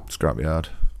now. Scrapyard.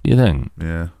 Do you think?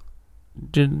 Yeah.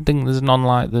 Do you think there's none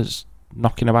like that's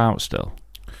knocking about still?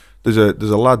 There's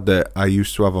a lad that I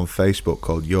used to have on Facebook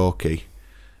called Yorkie,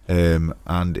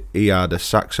 and he had a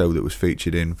Saxo that was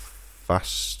featured in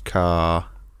Fast Car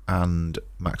and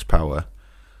Max Power,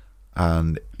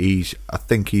 and I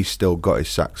think he's still got his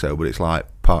Saxo, but it's like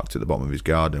parked at the bottom of his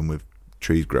garden with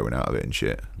trees growing out of it and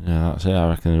shit. Yeah, that's it. I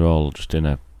reckon they're all just in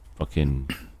a fucking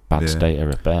bad state of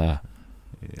repair.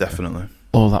 Yeah. Definitely.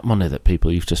 All that money that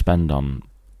people used to spend on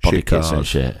body Shit kits and cars.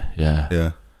 shit. Yeah.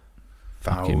 Yeah.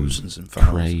 Thousands and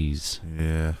thousands. Craze.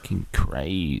 Yeah. Fucking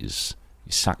craze.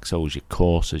 Your Saxos, your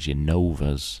Corsas, your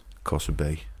Novas. Corsa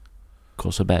B.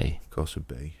 Corsa Bay. Corsa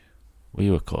B. Were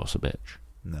you a Corsa bitch?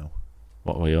 No.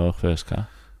 What were your first car?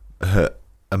 A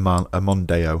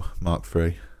Mondeo Mark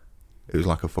III. It was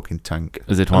like a fucking tank.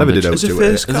 Is it I one never that did you, Is it O2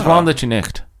 first with it. is it one that you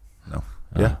nicked? No.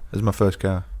 Oh. Yeah, it was my first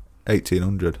car.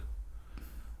 1800. It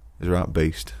was a right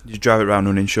beast. You drive it around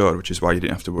uninsured, which is why you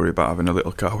didn't have to worry about having a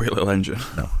little car with a little engine.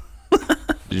 No.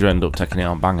 Did you end up taking it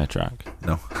on banger track?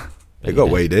 No. Bet It you got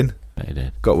did. weighed in. Bet you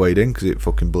did. Got weighed in because it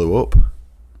fucking blew up.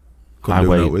 Couldn't do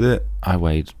nothing with it. I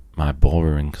weighed my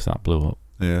borer in because that blew up.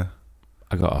 Yeah.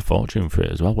 I got a fortune for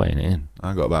it as well, weighing it in.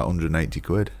 I got about 180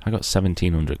 quid. I got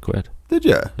 1,700 quid. Did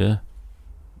you? Yeah.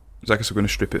 Is that because we're going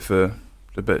to strip it for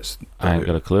the bits? I ain't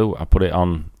got a clue. I put it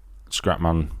on.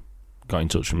 Scrapman got in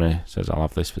touch with me. Says I'll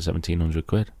have this for 1,700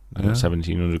 quid. I got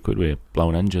 1,700 quid with a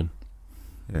blown engine.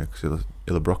 Yeah, because he'll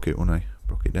have broke it, wouldn't he?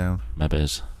 Broke it down. Maybe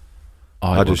is.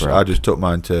 I just took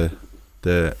mine to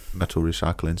the metal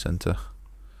recycling centre.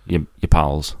 Your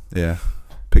pals. Yeah.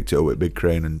 Picked it up with a big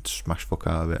crane and smashed fuck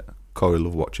out of it. Corey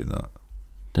loved watching that.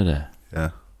 Did it? Yeah.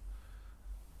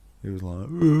 He was like,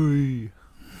 "Oi."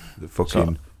 The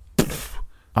fucking...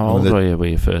 How old were you with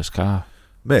your first car?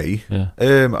 Me? Yeah.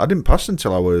 I didn't pass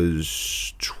until I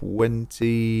was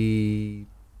 22,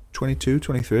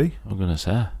 23. I'm going to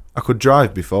say. I could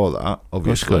drive before that,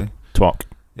 obviously. Twok.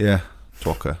 Yeah.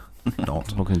 Twocker.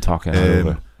 Not. Fucking talking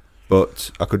over.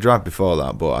 But I could drive before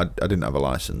that, but I didn't have a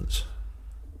licence.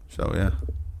 So, yeah.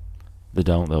 They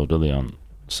don't though, do they, on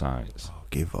sites? Oh,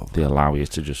 give up. They allow you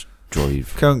to just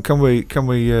drive. Can we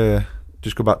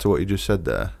just go back to what you just said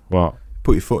there? What?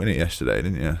 Put your foot in it yesterday,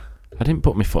 didn't you? I didn't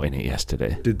put my foot in it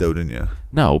yesterday. Did though, didn't you?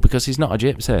 No, because he's not a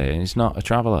gypsy and he's not a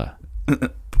traveller.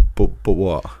 But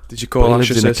what? Did you call But he out a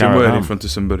lives in a certain word in caravan. front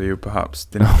of somebody who perhaps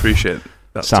didn't appreciate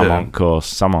that Sam term? on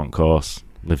course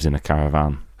lives in a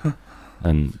caravan,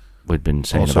 and we'd been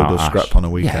saying Also about does Ash. scrap on a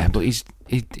weekend. Yeah, but he's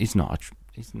not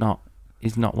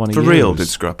one of For yours. real, did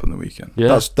scrap on the weekend.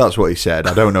 Yeah. That's what he said.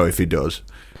 I don't know if he does.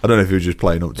 I don't know if he was just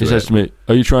playing up to He it. says to me,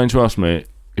 "Are you trying to ask me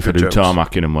if I Good do jokes.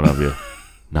 tarmacking and what have you?"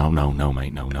 No,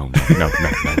 mate, no.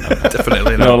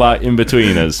 Definitely No, not. like in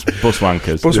between us, bus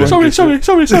wankers. Bus wankers.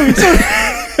 Sorry.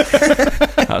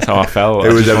 That's how I felt.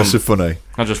 It was ever so funny.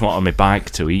 I just wanted my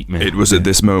bike to eat me. It was at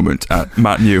this moment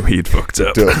Matt knew he'd fucked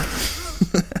up.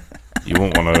 You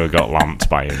wouldn't want to have got lamped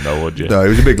by him though, would you? No, he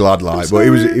was a big lad, like, but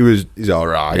he's all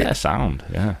right. Yeah, sound.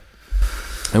 Yeah.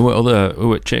 And what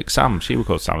other chick? Sam. She was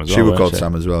called Sam as well. She was weren't called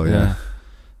Sam as well. Yeah.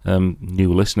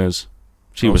 new listeners.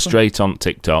 She was Awesome. straight on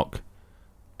TikTok,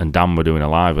 and Dan were doing a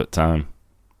live at the time.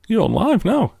 You're on live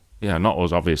now? Yeah, not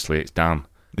us, obviously. It's Dan.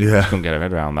 Yeah. Couldn't get her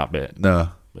head around that bit. No.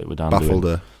 But we're Dan Baffled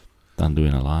doing, her. Dan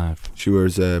doing a live. She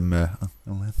was a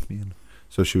lesbian.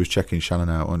 So she was checking Shannon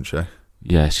out, wasn't she?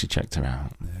 Yeah, she checked her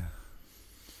out. Yeah.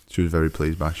 She was very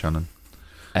pleased by Shannon.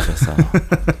 Ever so.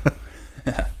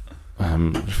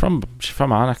 She's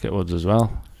from our neck of the woods as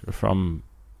well.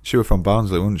 She was from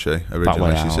Barnsley, wasn't she? That Originally,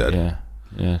 way she out, said.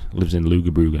 Yeah. Lives in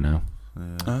Lugerbrugge now.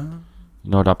 Yeah. You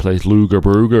know that place,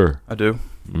 Lugerbrugge? I do.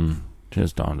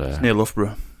 Just down there. It's near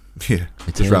Loughborough. Yeah.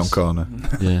 It Just is. round corner.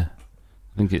 Yeah.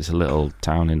 I think it's a little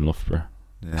town in Loughborough.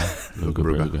 Yeah.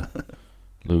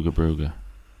 Lugerbrugge.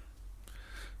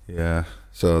 Yeah.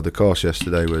 So the course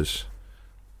yesterday was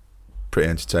pretty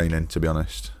entertaining, to be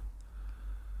honest.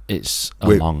 It's a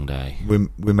We- long day.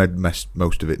 We made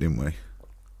most of it, didn't we?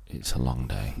 It's a long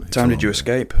day. What time did you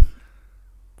escape?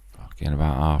 Fucking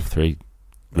about 3:30.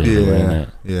 Really, wasn't it?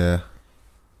 Yeah.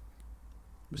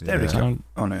 Was Derek Yeah.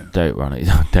 on it? Derek ran it.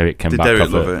 Derek came Did back Derek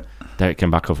off love it. it? Derek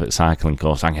came back off at the cycling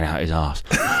course, hanging out his arse.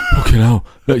 Fucking hell!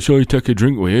 Make sure you take a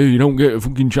drink with you. You don't get a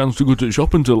fucking chance to go to the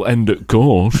shop until end at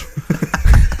course.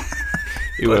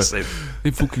 Bless him.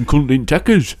 They fucking couldn't take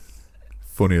us.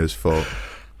 Funny as fuck.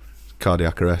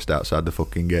 Cardiac arrest outside the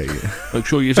fucking gate. Make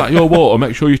sure you take your water.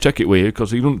 Make sure you take it with you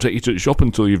because he doesn't take you to the shop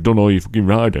until you've done all your fucking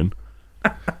riding.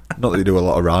 Not that you do a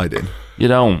lot of riding. You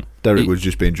don't. Derek was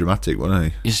just being dramatic, wasn't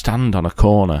he? You stand on a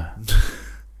corner,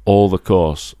 all the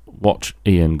course, watch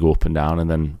Ian go up and down, and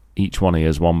then each one of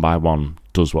us, one by one,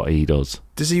 does what he does.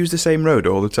 Does he use the same road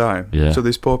all the time? Yeah. So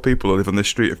these poor people who live on this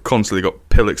street have constantly got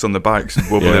pillocks on the bikes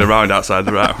wobbling Yeah. around outside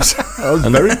their house. I was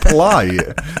very polite.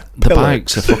 The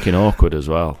Pillocks. bikes are fucking awkward as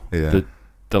well. Yeah.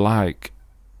 They're like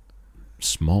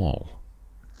small.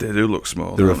 They do look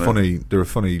small. They're a don't they?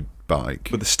 funny bike.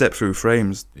 With the step-through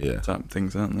frames Yeah. type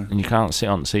things, aren't they? And you can't sit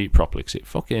on the seat properly because it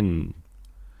fucking...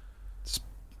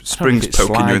 Springs I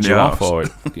don't know if it poking you in slides the off arse.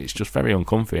 or it's just very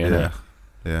uncomfy, isn't Yeah. it?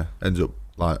 Yeah. Ends up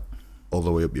like all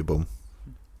the way up your bum.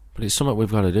 But it's something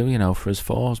we've got to do, for us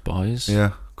fours, boys.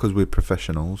 Yeah. Because we're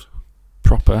professionals.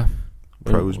 Proper.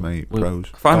 Pros, mate. Pros.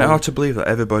 I find it hard to believe that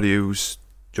everybody who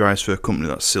drives for a company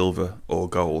that's silver or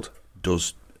gold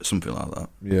does something like that.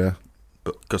 Yeah.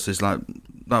 But because there's that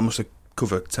must have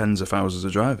covered tens of thousands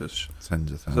of drivers.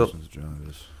 Tens of thousands of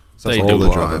drivers. They All do the a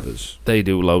lot drivers. They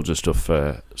do loads of stuff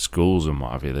for schools and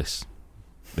what have you, this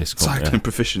company. Cycling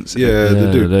proficiency. Yeah,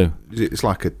 they do. They do. It's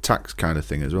like a tax kind of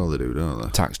thing as well, they do, don't they?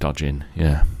 Tax dodging,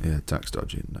 yeah. Yeah, tax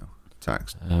dodging, no.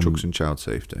 Tax, Um, drugs and child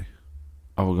safety.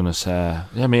 I was going to say,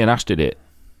 me and Ash did it.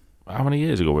 How many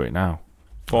years ago were it now?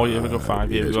 4 years ago,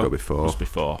 5 years It's ago? got before. Just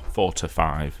before. 4 to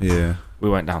 5. Yeah. We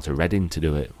went down to Reading to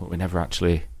do it, but we never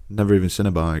Never even seen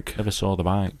a bike. never saw the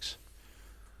bikes.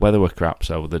 Weather were crap,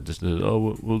 so they just said,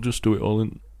 we'll just do it all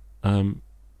in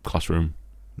classroom.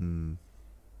 Mm.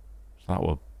 So that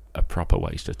was a proper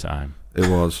waste of time. It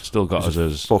was. Still got us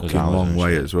as Fucking hours long and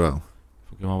way shit. as well.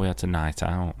 Fucking well, we had to night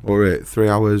out. What were it? 3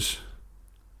 hours?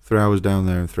 3 hours down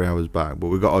there and 3 hours back. But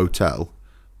we got a hotel.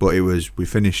 But we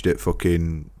finished at 4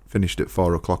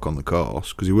 o'clock on the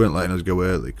course because he weren't letting us go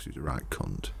early because he's a right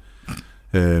cunt.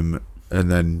 And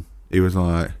then he was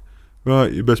like,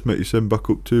 right, you best make your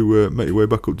way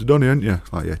back up to Donny, ain't you?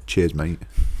 Like, yeah, cheers, mate.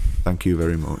 Thank you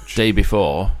very much. Day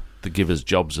before, they give us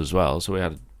jobs as well, so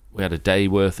we had a day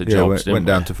worth of Yeah, jobs. went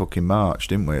down to fucking March,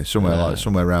 didn't we?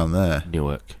 Somewhere around there.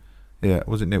 Newark. Yeah,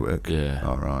 was it Newark? Yeah.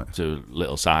 All right. To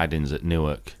little sidings at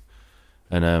Newark,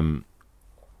 and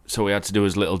so we had to do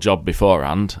his little job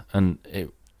beforehand, and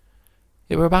it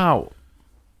were about,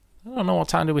 I don't know what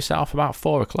time did we set off, about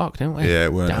 4 o'clock, didn't we? Yeah,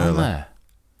 it weren't down early. there.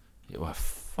 It were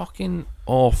fucking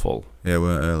awful Yeah, we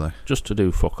weren't early. just to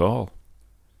do fuck all.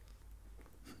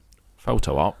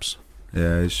 Photo ops.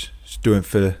 Yeah, it's do it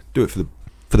for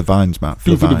the vines, Matt.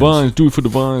 Do it for the vines. Do it for the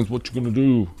vines. What you gonna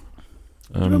do?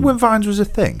 Remember when vines was a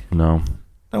thing? No.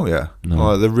 Oh yeah, No.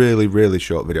 Like the really, really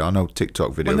short video. I know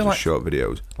TikTok videos they're are like- short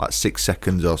videos, like 6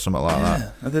 seconds or something like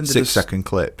that. And then 6-second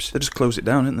clips. They just closed it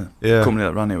down, didn't they? Yeah. The company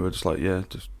that ran it were just like,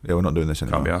 just Yeah, we're not doing this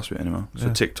can't anymore. be asked with it anymore. So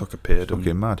Yeah. TikTok appeared.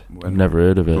 Fucking mad. I've When, never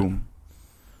heard of it. boom.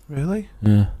 Really?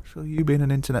 Yeah. So you being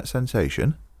an internet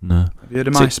sensation? No. Have you heard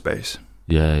of MySpace?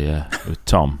 Yeah. With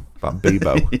Tom. About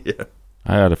Bebo? Yeah.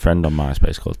 I had a friend on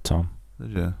MySpace called Tom.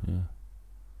 Did you? Yeah.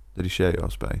 Did he share your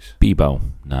space? Bebo.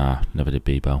 Nah, never did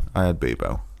Bebo. I had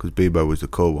Bebo because Bebo was the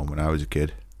cool one when I was a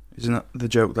kid. Isn't that the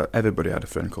joke that everybody had a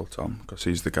friend called Tom? Because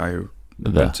he's the guy who There.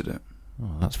 invented it. Oh,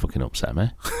 that's fucking upset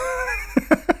me.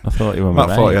 I thought you were Matt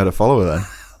my thought mate. he had a follower then.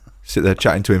 Sit there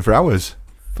chatting to him for hours.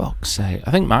 Fuck's sake.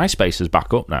 I think MySpace is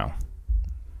back up now.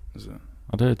 Is it?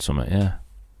 I'd heard something, yeah.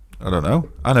 I don't know.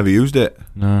 I never used it.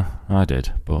 No, I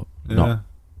did, but not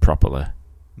properly.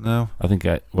 No. I think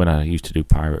when I used to do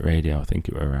pirate radio, I think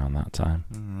it was around that time.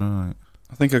 Right.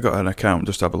 I think I got an account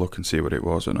just to have a look and see what it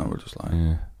was, and I was just like,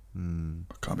 Yeah.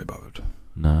 I can't be bothered.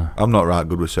 No. I'm not right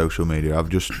good with social media. I've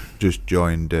just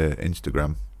joined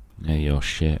Instagram. Yeah, you're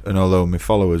shit. And although my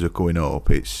followers are going up,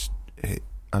 I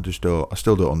still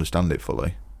don't understand it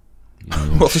fully. Yeah,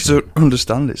 you're What's shit. to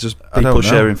understand? It's just I don't people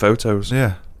know. sharing photos.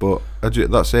 Yeah, but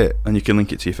that's it. And you can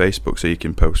link it to your Facebook so you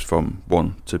can post from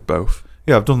one to both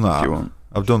Yeah, I've done that. if you want.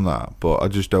 I've done that, but I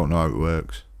just don't know how it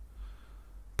works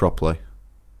properly.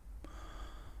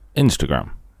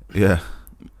 Instagram. Yeah,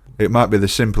 it might be the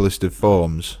simplest of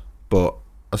forms, but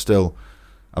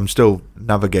I'm still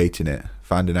navigating it,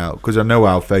 finding out, because I know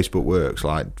how Facebook works.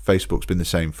 Like, Facebook's been the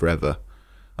same forever.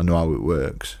 I know how it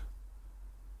works.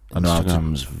 I know how to.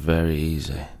 Instagram's very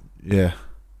easy. Yeah.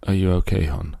 Are you okay,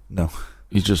 hon? No.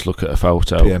 You just look at a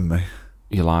photo. PM me.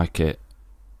 You like it.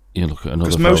 You look at another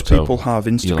Because photo. most people have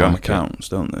Instagram like it. accounts,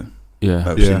 don't they? Yeah.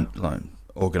 Most Yeah. like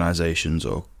organisations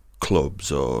or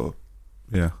clubs or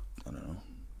Yeah. I don't know,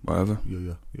 whatever.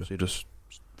 Yeah. So you just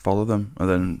follow them, and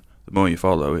then the more you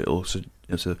follow, it'll say,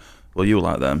 well, you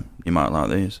like them, you might like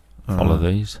these Follow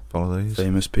these. Follow these.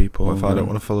 famous people. What if I don't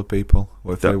want to follow people?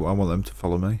 What if That- I want them to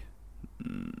follow me?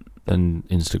 Then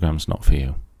Instagram's not for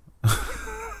you.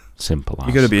 Simple as.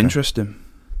 You got to be interesting.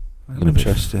 Gonna be-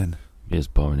 Interesting. Be as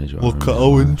boring as you are. Look at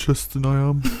how interesting I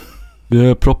am.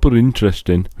 Yeah, proper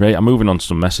interesting. Right, I'm moving on to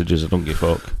some messages. I don't give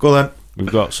a fuck. Go then.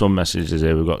 We've got some messages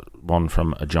here. We've got one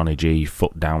from a Johnny G,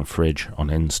 Foot Down Fridge on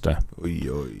Insta.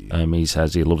 He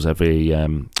says he loves he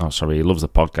loves the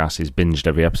podcast. He's binged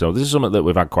every episode. This is something that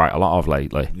we've had quite a lot of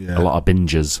lately. Yeah. A lot of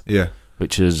binges. Yeah.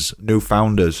 Which is New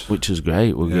founders.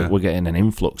 great. Yeah. We're getting an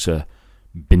influx of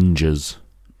bingers.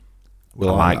 We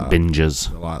I like that.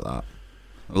 bingers. I like that.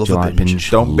 I love Do you a like binge.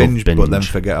 binge? Don't Love binge, but then binge.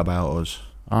 forget about us.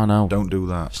 Oh no. Don't do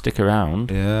that. Stick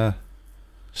around. Yeah.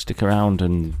 Stick around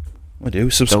and I do.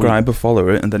 Subscribe or follow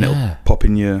it, and then it'll Yeah. pop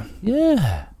in your.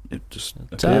 yeah. It just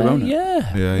appear, won't it?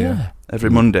 Yeah. Yeah. Every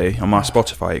Monday on my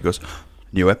Spotify, it goes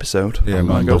new episode. Yeah, I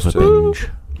mine love goes a too. binge.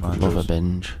 Mine Love does. a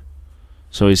binge.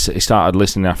 So he started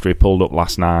listening after he pulled up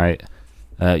last night.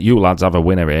 You lads have a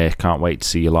winner here. Can't wait to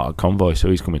see you lot at Convoy. So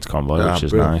he's coming to Convoy, Ah, which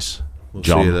is brilliant. nice. We'll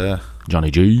John. see you there.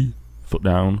 Johnny G, Foot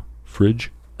Down,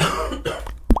 Fridge.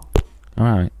 All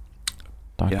right.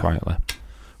 Die Yeah. quietly.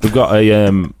 We've got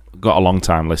a long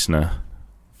time listener,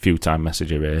 few time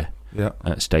messenger here, Yeah.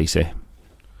 Stacey.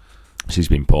 She's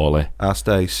been poorly. Our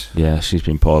Stace. Yeah, she's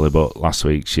been poorly, but last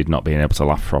week she'd not been able to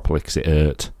laugh properly because it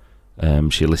hurt.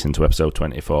 She listened to episode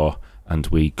 24, and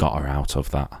we got her out of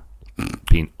that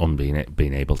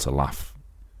being able to laugh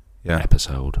Yeah.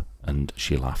 episode, and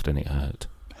she laughed and it hurt.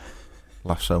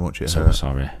 Laugh so much it So we're hurt.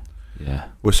 sorry. Yeah.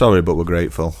 We're sorry, but we're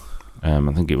grateful. I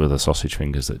think it was the sausage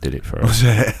fingers that did it for Was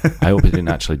us. it? I hope it didn't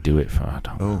actually do it for her. I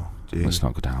don't know. Oh, gee. Let's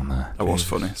not go down there. That was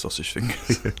funny, sausage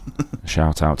fingers.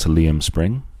 Shout out to Liam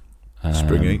Spring.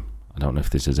 Springy. I don't know if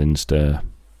this is Insta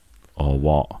or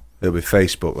what. It'll be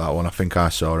Facebook, that one. I think I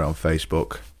saw it on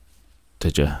Facebook.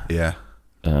 Did you? Yeah.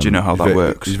 Do you know how He's that very-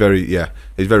 works? He's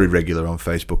very regular on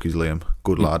Facebook, is Liam.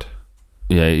 Good lad.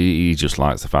 Yeah, he just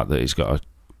likes the fact that he's got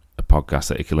a podcast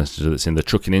that he can listen to that's in the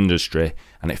trucking industry,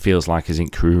 and it feels like he's in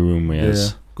crew room with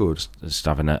us, Good. just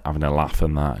having a laugh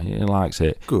and that. He likes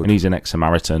it. Good. And he's an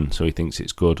ex-Samaritan, so he thinks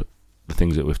it's good, the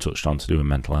things that we've touched on to do with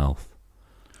mental health.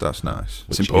 That's nice.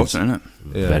 It's which important, isn't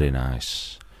it? Yeah. Very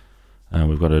nice.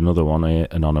 We've got another one here,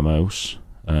 Anonymous.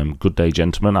 Good day,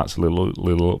 gentlemen. That's a little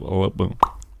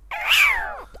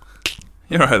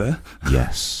You're right there.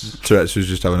 yes. Tourette's was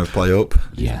just having a play up.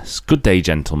 Yes. Good day,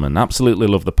 gentlemen. Absolutely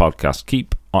love the podcast.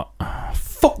 Keep on.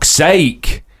 Fuck's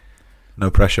sake! No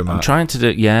pressure, I'm Matt. trying to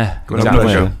do. Yeah, Go and have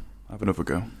exactly. another go. Have another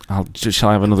go. Shall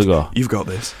I have another go? You've got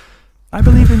this. I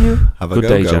believe in you. Have a Good go,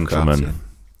 day, go, gentlemen. Carson.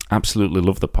 Absolutely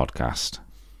love the podcast.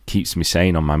 Keeps me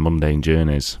sane on my mundane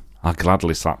journeys. I'll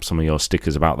gladly slap some of your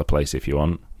stickers about the place if you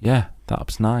want. Yeah,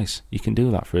 that's nice. You can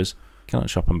do that for us. Can I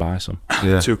shop and buy some?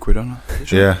 Yeah. £2 on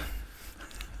it. Yeah.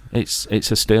 It's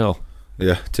a steal.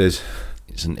 Yeah, it is.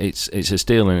 It's a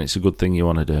steal, and it's a good thing you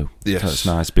want to do. Yes. So it's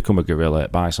nice. Become a gorilla.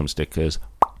 Buy some stickers.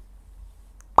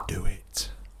 Do it.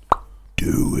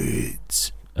 Do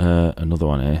it. Another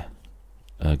one here.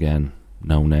 Again,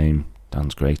 no name.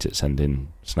 Dan's great at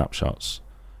sending snapshots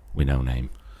with no name.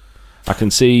 I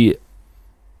can see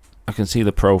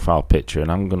the profile picture, and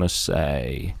I'm gonna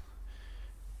say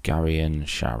Gary and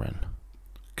Sharon.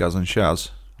 Gaz and Shaz.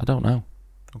 I don't know.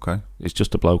 Okay. It's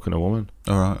just a bloke and a woman.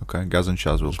 All right. Okay. Gaz and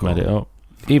Shaz will Just call. made it up.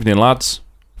 Evening, lads.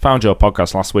 Found your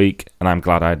podcast last week, and I'm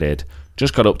glad I did.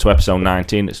 Just got up to episode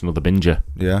 19. It's another binger.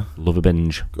 Yeah. Love a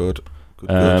binge. Good.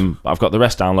 I've got the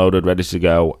rest downloaded, ready to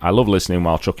go. I love listening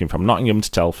while trucking from Nottingham to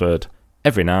Telford.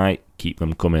 Every night, keep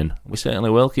them coming. We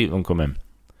certainly will keep them coming.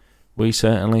 We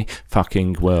certainly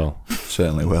fucking will.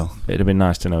 Certainly will. It'd have been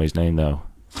nice to know his name, though.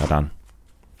 Sadan.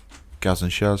 Gaz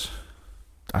and Shaz.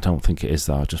 I don't think it is,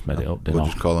 though. I just made it up, didn't We'll I?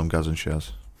 just call them Gaz and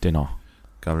Shaz. Didn't I?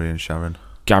 Gary and Sharon.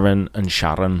 Garen and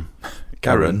Sharon.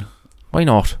 Karen. Why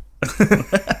not?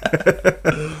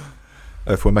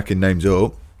 If we're making names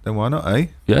up, then why not, eh?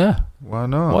 Yeah. Why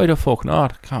not? Why the fuck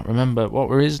not? I can't remember. What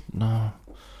were his... No.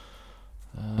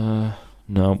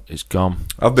 No, it's gone.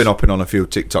 I've been hopping on a few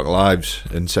TikTok lives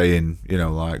and saying, you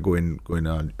know, like going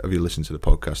on, have you listened to the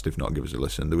podcast? If not, give us a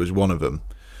listen. There was one of them,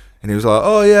 and he was like,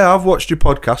 oh yeah, I've watched your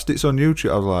podcast. It's on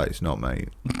YouTube. I was like, it's not, mate.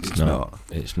 It's not.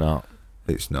 It's not.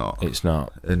 It's not. It's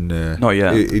not. And not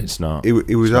yet. It's not. He was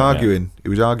It's not arguing. He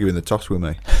was arguing the toss with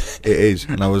me. It is,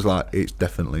 and I was like, it's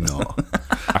definitely not.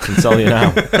 I can tell you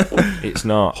now. It's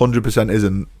not. 100%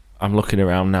 isn't. I'm looking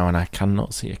around now and I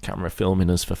cannot see a camera filming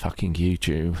us for fucking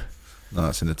YouTube. No,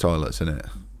 that's in the toilets, isn't it?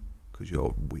 Because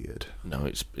you're weird. No,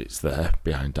 it's there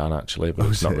behind Dan actually, but Oh,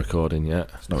 it's is not it? recording yet.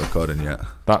 It's not recording yet.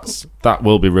 That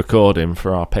will be recording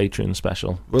for our Patreon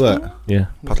special. Will it? Yeah,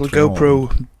 Little Patreon.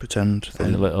 GoPro pretend and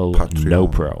thing. a little Patreon. no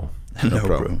pro, No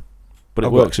Pro. Pro. but it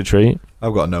I've works a treat.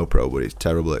 I've got a no pro, but it's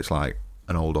terrible. It's like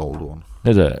an old one.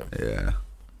 Is it? Yeah,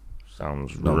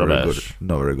 Sounds not very good. rubbish.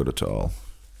 Not very good at all.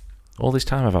 All this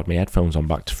time I've had my headphones on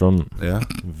back to front. Yeah,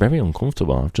 Very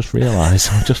uncomfortable. I've just realised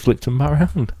I've just flipped them back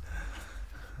around.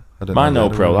 I don't My know.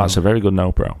 no pro, that's a very good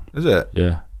no pro. Is it?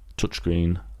 Yeah,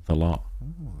 touchscreen, the lot.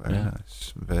 Very Yeah.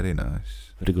 nice. Very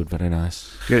nice. Very good, very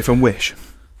nice. You get it from Wish.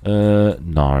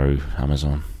 No,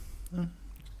 Amazon. Oh.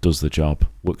 Does the job.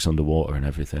 Works underwater and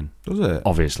everything. Does it?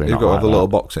 Obviously You've not got like to have a that. little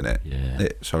box in it. Yeah.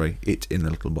 It's in the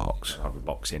little box. I have a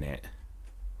box in it.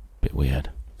 Bit weird.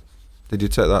 Did you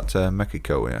take that to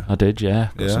Mexico? Yeah. I did, yeah.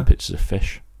 Got Yeah? some pictures of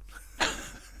fish.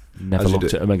 Never As you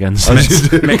looked do. at them again As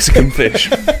since. you do. Mexican fish.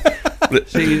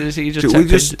 So you just Should take we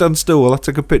just stand still while I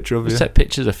take a picture of you? just take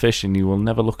pictures of fish and you will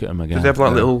never look at them again. Did they have like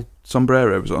Yeah. little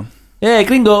sombreros on? Yeah,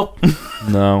 gringo.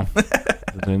 No.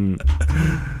 They didn't.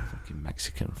 Fucking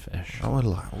Mexican fish. How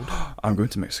allowed? I'm going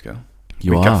to Mexico.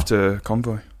 You Week are. after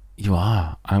convoy. You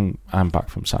are. I'm back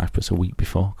from Cyprus a week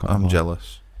before. I'm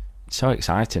jealous. It's so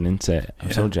exciting, isn't it?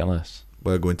 I'm so Yeah. jealous.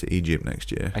 We're going to Egypt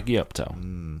next year. Egypto.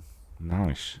 Mm.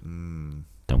 Nice. Mm.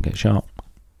 Don't get shot.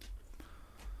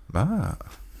 Ah,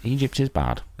 Egypt is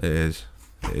bad. it is.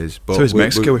 It is. But So is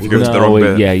Mexico if you go to the No, wrong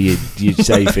bit. yeah, you're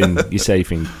safe in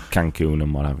Cancun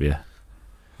and what have you.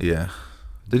 Yeah.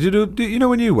 Did you know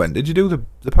when you went? Did you do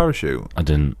the parachute? I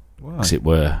didn't. Why? 'Cause it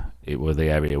were the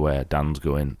area where Dan's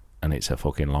going, and it's a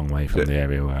fucking long way from Yeah. the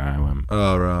area where I went.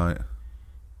 Oh right,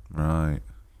 right.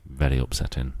 Very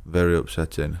upsetting. Very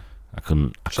upsetting. I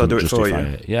couldn't Shall I do it for justify you?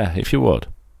 it. Yeah, if you would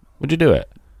you do it?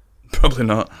 Probably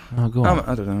not. Oh, go on.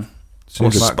 I don't know. So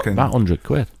What's Matt can- About 100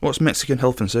 quid. What's Mexican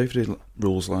health and safety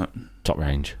rules like? Top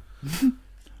range.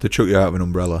 to chuck you out of an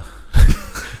umbrella.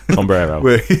 Sombrero.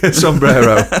 With a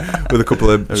sombrero with a couple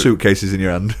of suitcases in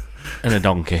your hand. And a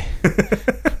donkey.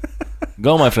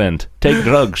 Go, my friend. Take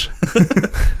drugs.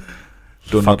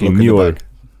 Don't not Fucking look in the mule. bag.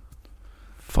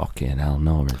 Fucking hell,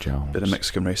 Nora Jones. Bit of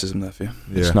Mexican racism there for you.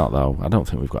 Yeah. It's not, though. I don't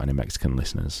think we've got any Mexican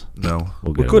listeners. No.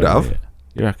 We'll We get could away have. with it.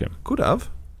 You reckon? Could have.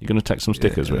 You're going to take some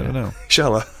stickers Yeah, with I you? don't know.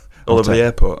 Shall I? I'll All over the take-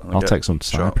 airport. I'll take some to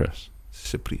shot. Cyprus.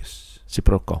 Cyprus.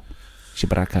 Cyproko.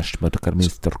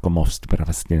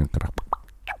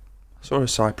 I saw a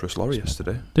Cyprus lorry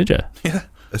yesterday. Did you? Yeah.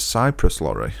 A Cyprus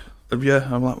lorry. Yeah,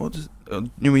 I'm like, what does... you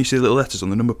know when you see the little letters on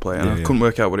the number plate, and Yeah, I yeah. couldn't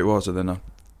work out what it was, and then I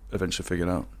eventually figured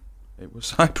out it was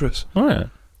Cyprus. All right.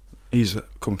 He's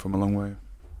come from a long way.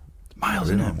 Miles,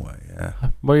 Very isn't long it? way, yeah.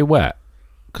 Were you wet?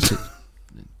 Because Is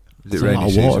there's it a rainy lot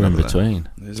of season water in over there? between.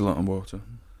 There's a lot of water.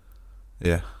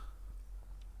 Yeah.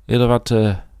 You'll have had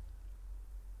to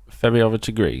ferry over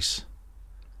to Greece.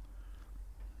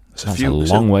 It's That's a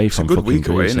long way from It's a good fucking week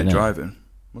away, Greece, isn't it, innit? driving?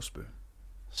 Must be.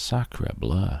 Sacre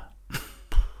bleu.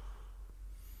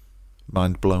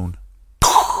 Mind blown.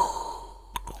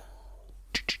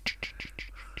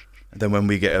 And then when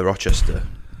we get to Rochester,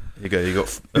 you got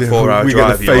a Yeah, 4-hour we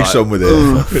drive. get a face on with it.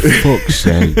 Oh, for fuck's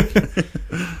sake.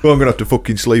 Well, I'm going to have to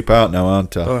fucking sleep out now,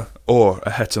 aren't I? Or a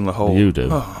Hetton Hole. You do.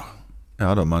 Oh,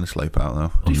 Yeah, I don't mind sleep out,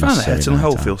 though. do you find that Unnecessary Hetton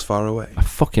Hole night out. feels far away? I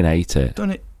fucking hate it.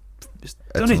 Don't it? It's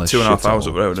Hetton only 2.5 shit hours hole. up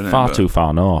the road, isn't it? Far But too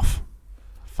far north.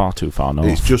 Far too far north.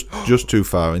 It's just too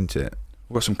far, isn't it?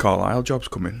 We've got some Carlisle jobs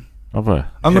coming. Have we?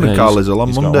 I'm going to Yeah, call he's- Lizzle on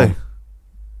he's got Monday. one.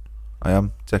 I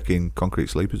am taking concrete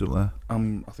sleepers up there. I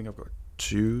think I've got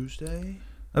Tuesday.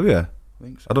 Have you? I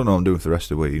think so. I don't know what I'm doing for the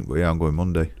rest of the week, but yeah, I'm going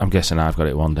Monday. I'm guessing I've got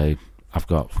it one day. I've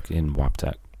got fucking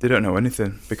Wabtec. They don't know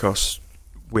anything because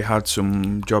we had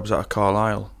some jobs out of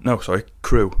Carlisle. No, sorry,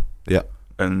 Crewe. Yeah.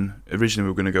 And originally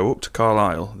we were going to go up to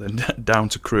Carlisle, then down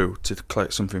to Crewe to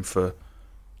collect something for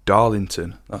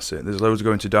Darlington. That's it. There's loads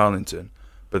going to Darlington,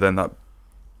 but then that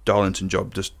Darlington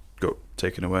job just got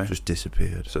taken away. Just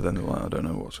disappeared. So then they're like, I don't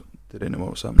know they didn't know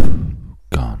what's happening.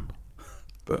 Gone.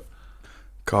 But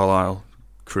Carlisle,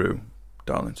 Crewe,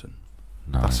 Darlington.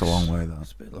 Nice. That's a long way, that.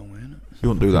 That's a bit long way, isn't it? You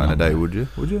wouldn't do that in a day, would you?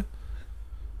 Would you?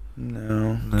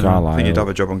 No. Carlisle. I think you'd have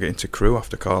a job on getting to Crewe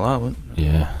after Carlisle, wouldn't you?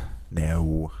 Yeah.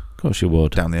 No. Of course you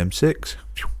would. Down the M6.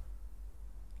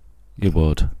 You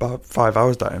would. About 5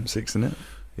 hours that M6, isn't it?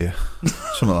 Yeah.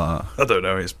 Something like that. I don't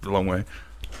know, it's a long way.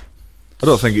 I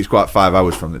don't think it's quite 5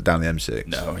 hours from down the M6.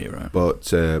 No, you're right.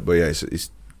 But yeah, it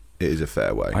is a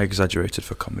fair way. I exaggerated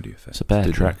for comedy effect. It's a bear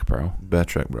Did trek, bro. Bear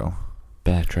trek, bro.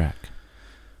 Bear trek.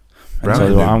 Brown's Tell a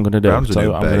you what new- I'm going to do. Brown's a Tell you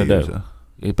new what I'm bear going to do. user.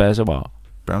 He bears a what?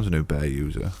 Brown's a new bear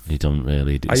user. He doesn't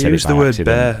really. I said it used by the word accident.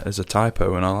 bear as a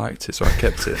typo and I liked it, so I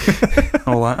kept it.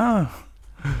 I was like,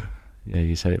 Yeah,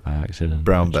 you said it by accident.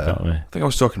 Brown Which bear. got me. I think I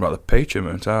was talking about the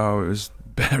Patreon, how it was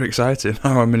bear exciting,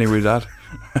 how many we'd had.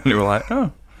 And they were like,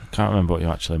 oh. Can't remember what you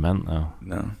actually meant though.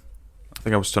 No. I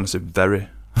think I was trying to say very.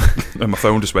 And my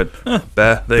phone just went,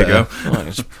 bear, there you Bear. go. Like,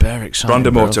 it's bear exciting.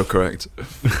 Random bro. autocorrect.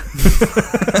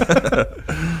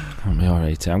 I'm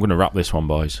alright. I'm going to wrap this one,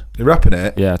 boys. You're wrapping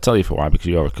it? Yeah, I'll tell you for why, because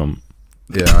you're a cunt.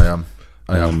 Yeah, I am.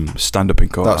 I am. Stand up in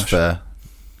court. That's Ash.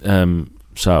 fair.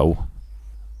 So,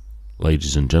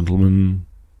 ladies and gentlemen,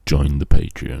 join the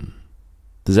Patreon.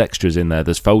 There's extras in there.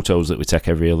 There's photos that we take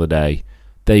every other day.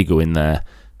 They go in there.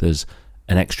 There's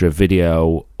an extra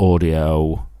video,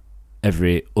 audio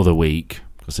every other week,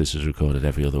 because this is recorded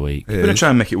every other week. We're going to try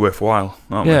and make it worthwhile,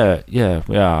 aren't we? Yeah,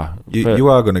 we are. But You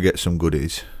are going to get some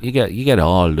goodies. you get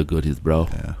all the goodies, bro.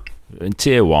 Yeah. In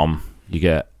tier 1, you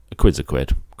get a quid's a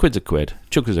quid. Quid's a quid.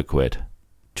 Chuckers a quid.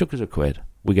 Chuckers a quid.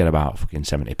 We get about fucking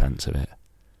 70 pence of it.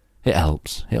 It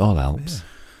helps. It all helps. Yeah.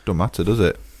 Don't matter, does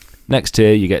it? Next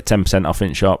tier, you get 10% off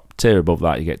in shop. Tier above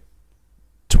that, you get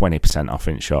 20% off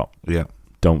in shop. Yeah.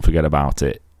 Don't forget about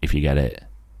it if you get it.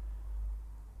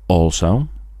 Also,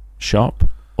 shop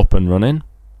up and running.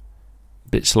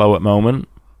 Bit slow at moment,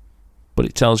 but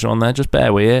it tells you on there. Just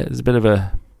bear with it. There's a bit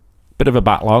of a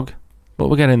backlog, but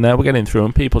we're getting there. We're getting through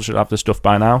them. People should have the stuff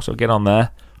by now, so get on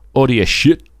there. Order your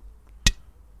shit.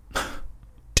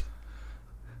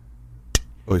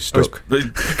 Oh, he's stuck. I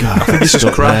think this just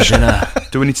Stuck there, crashed.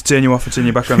 didn't Do we need to turn you off and turn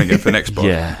you back on again for next pod?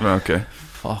 Yeah. Oh, okay.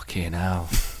 Fucking hell.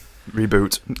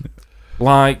 Reboot.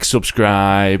 Like,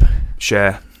 subscribe,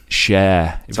 Share.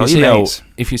 share. If Tell you see your out, mates.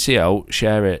 if you see out,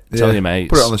 share it. Tell Yeah. your mates.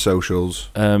 Put it on the socials.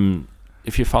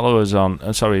 If you follow us on,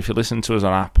 if you listen to us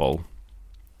on Apple,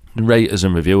 rate us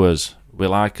and review us. We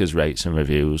like us rates and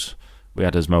reviews. We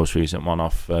had his most recent one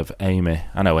off of Amy.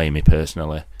 I know Amy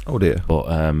personally, Oh dear.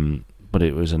 but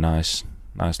it was a nice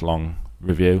long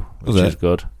review, which Was it? is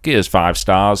good. Give us 5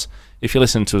 stars. If you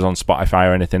listen to us on Spotify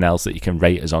or anything else that you can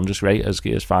rate us on, just rate us.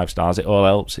 Give us 5 stars. It all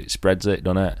helps. It spreads it,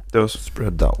 doesn't it? Does.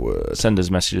 Spread that word. Send us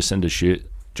messages. Send us shit.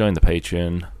 Join the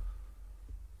Patreon.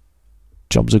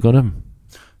 Jobs are good 'em.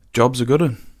 Jobs are good.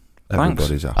 Thanks.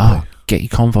 Everybody's happy. Oh, get your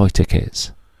convoy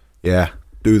tickets. Yeah.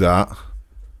 Do that.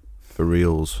 For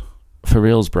reals. For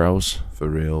reals, bros. For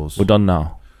reals. We're done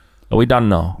now. Are we done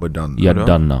now? We're done. You're done.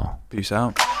 done now. Peace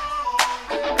out.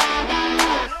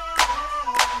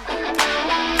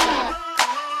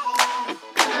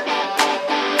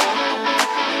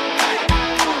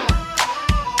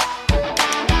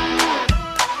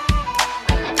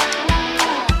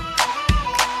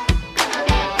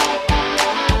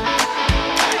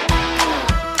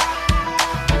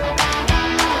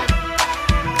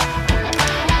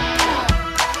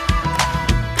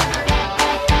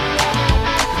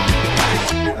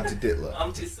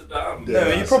 No,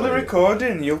 you're probably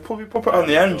recording. You'll probably pop it on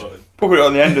the end. Pop it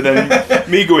on the end and then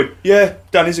me going, yeah,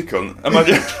 Danny's a cunt.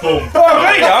 Imagine. Oh,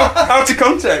 right now, out of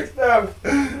context. No.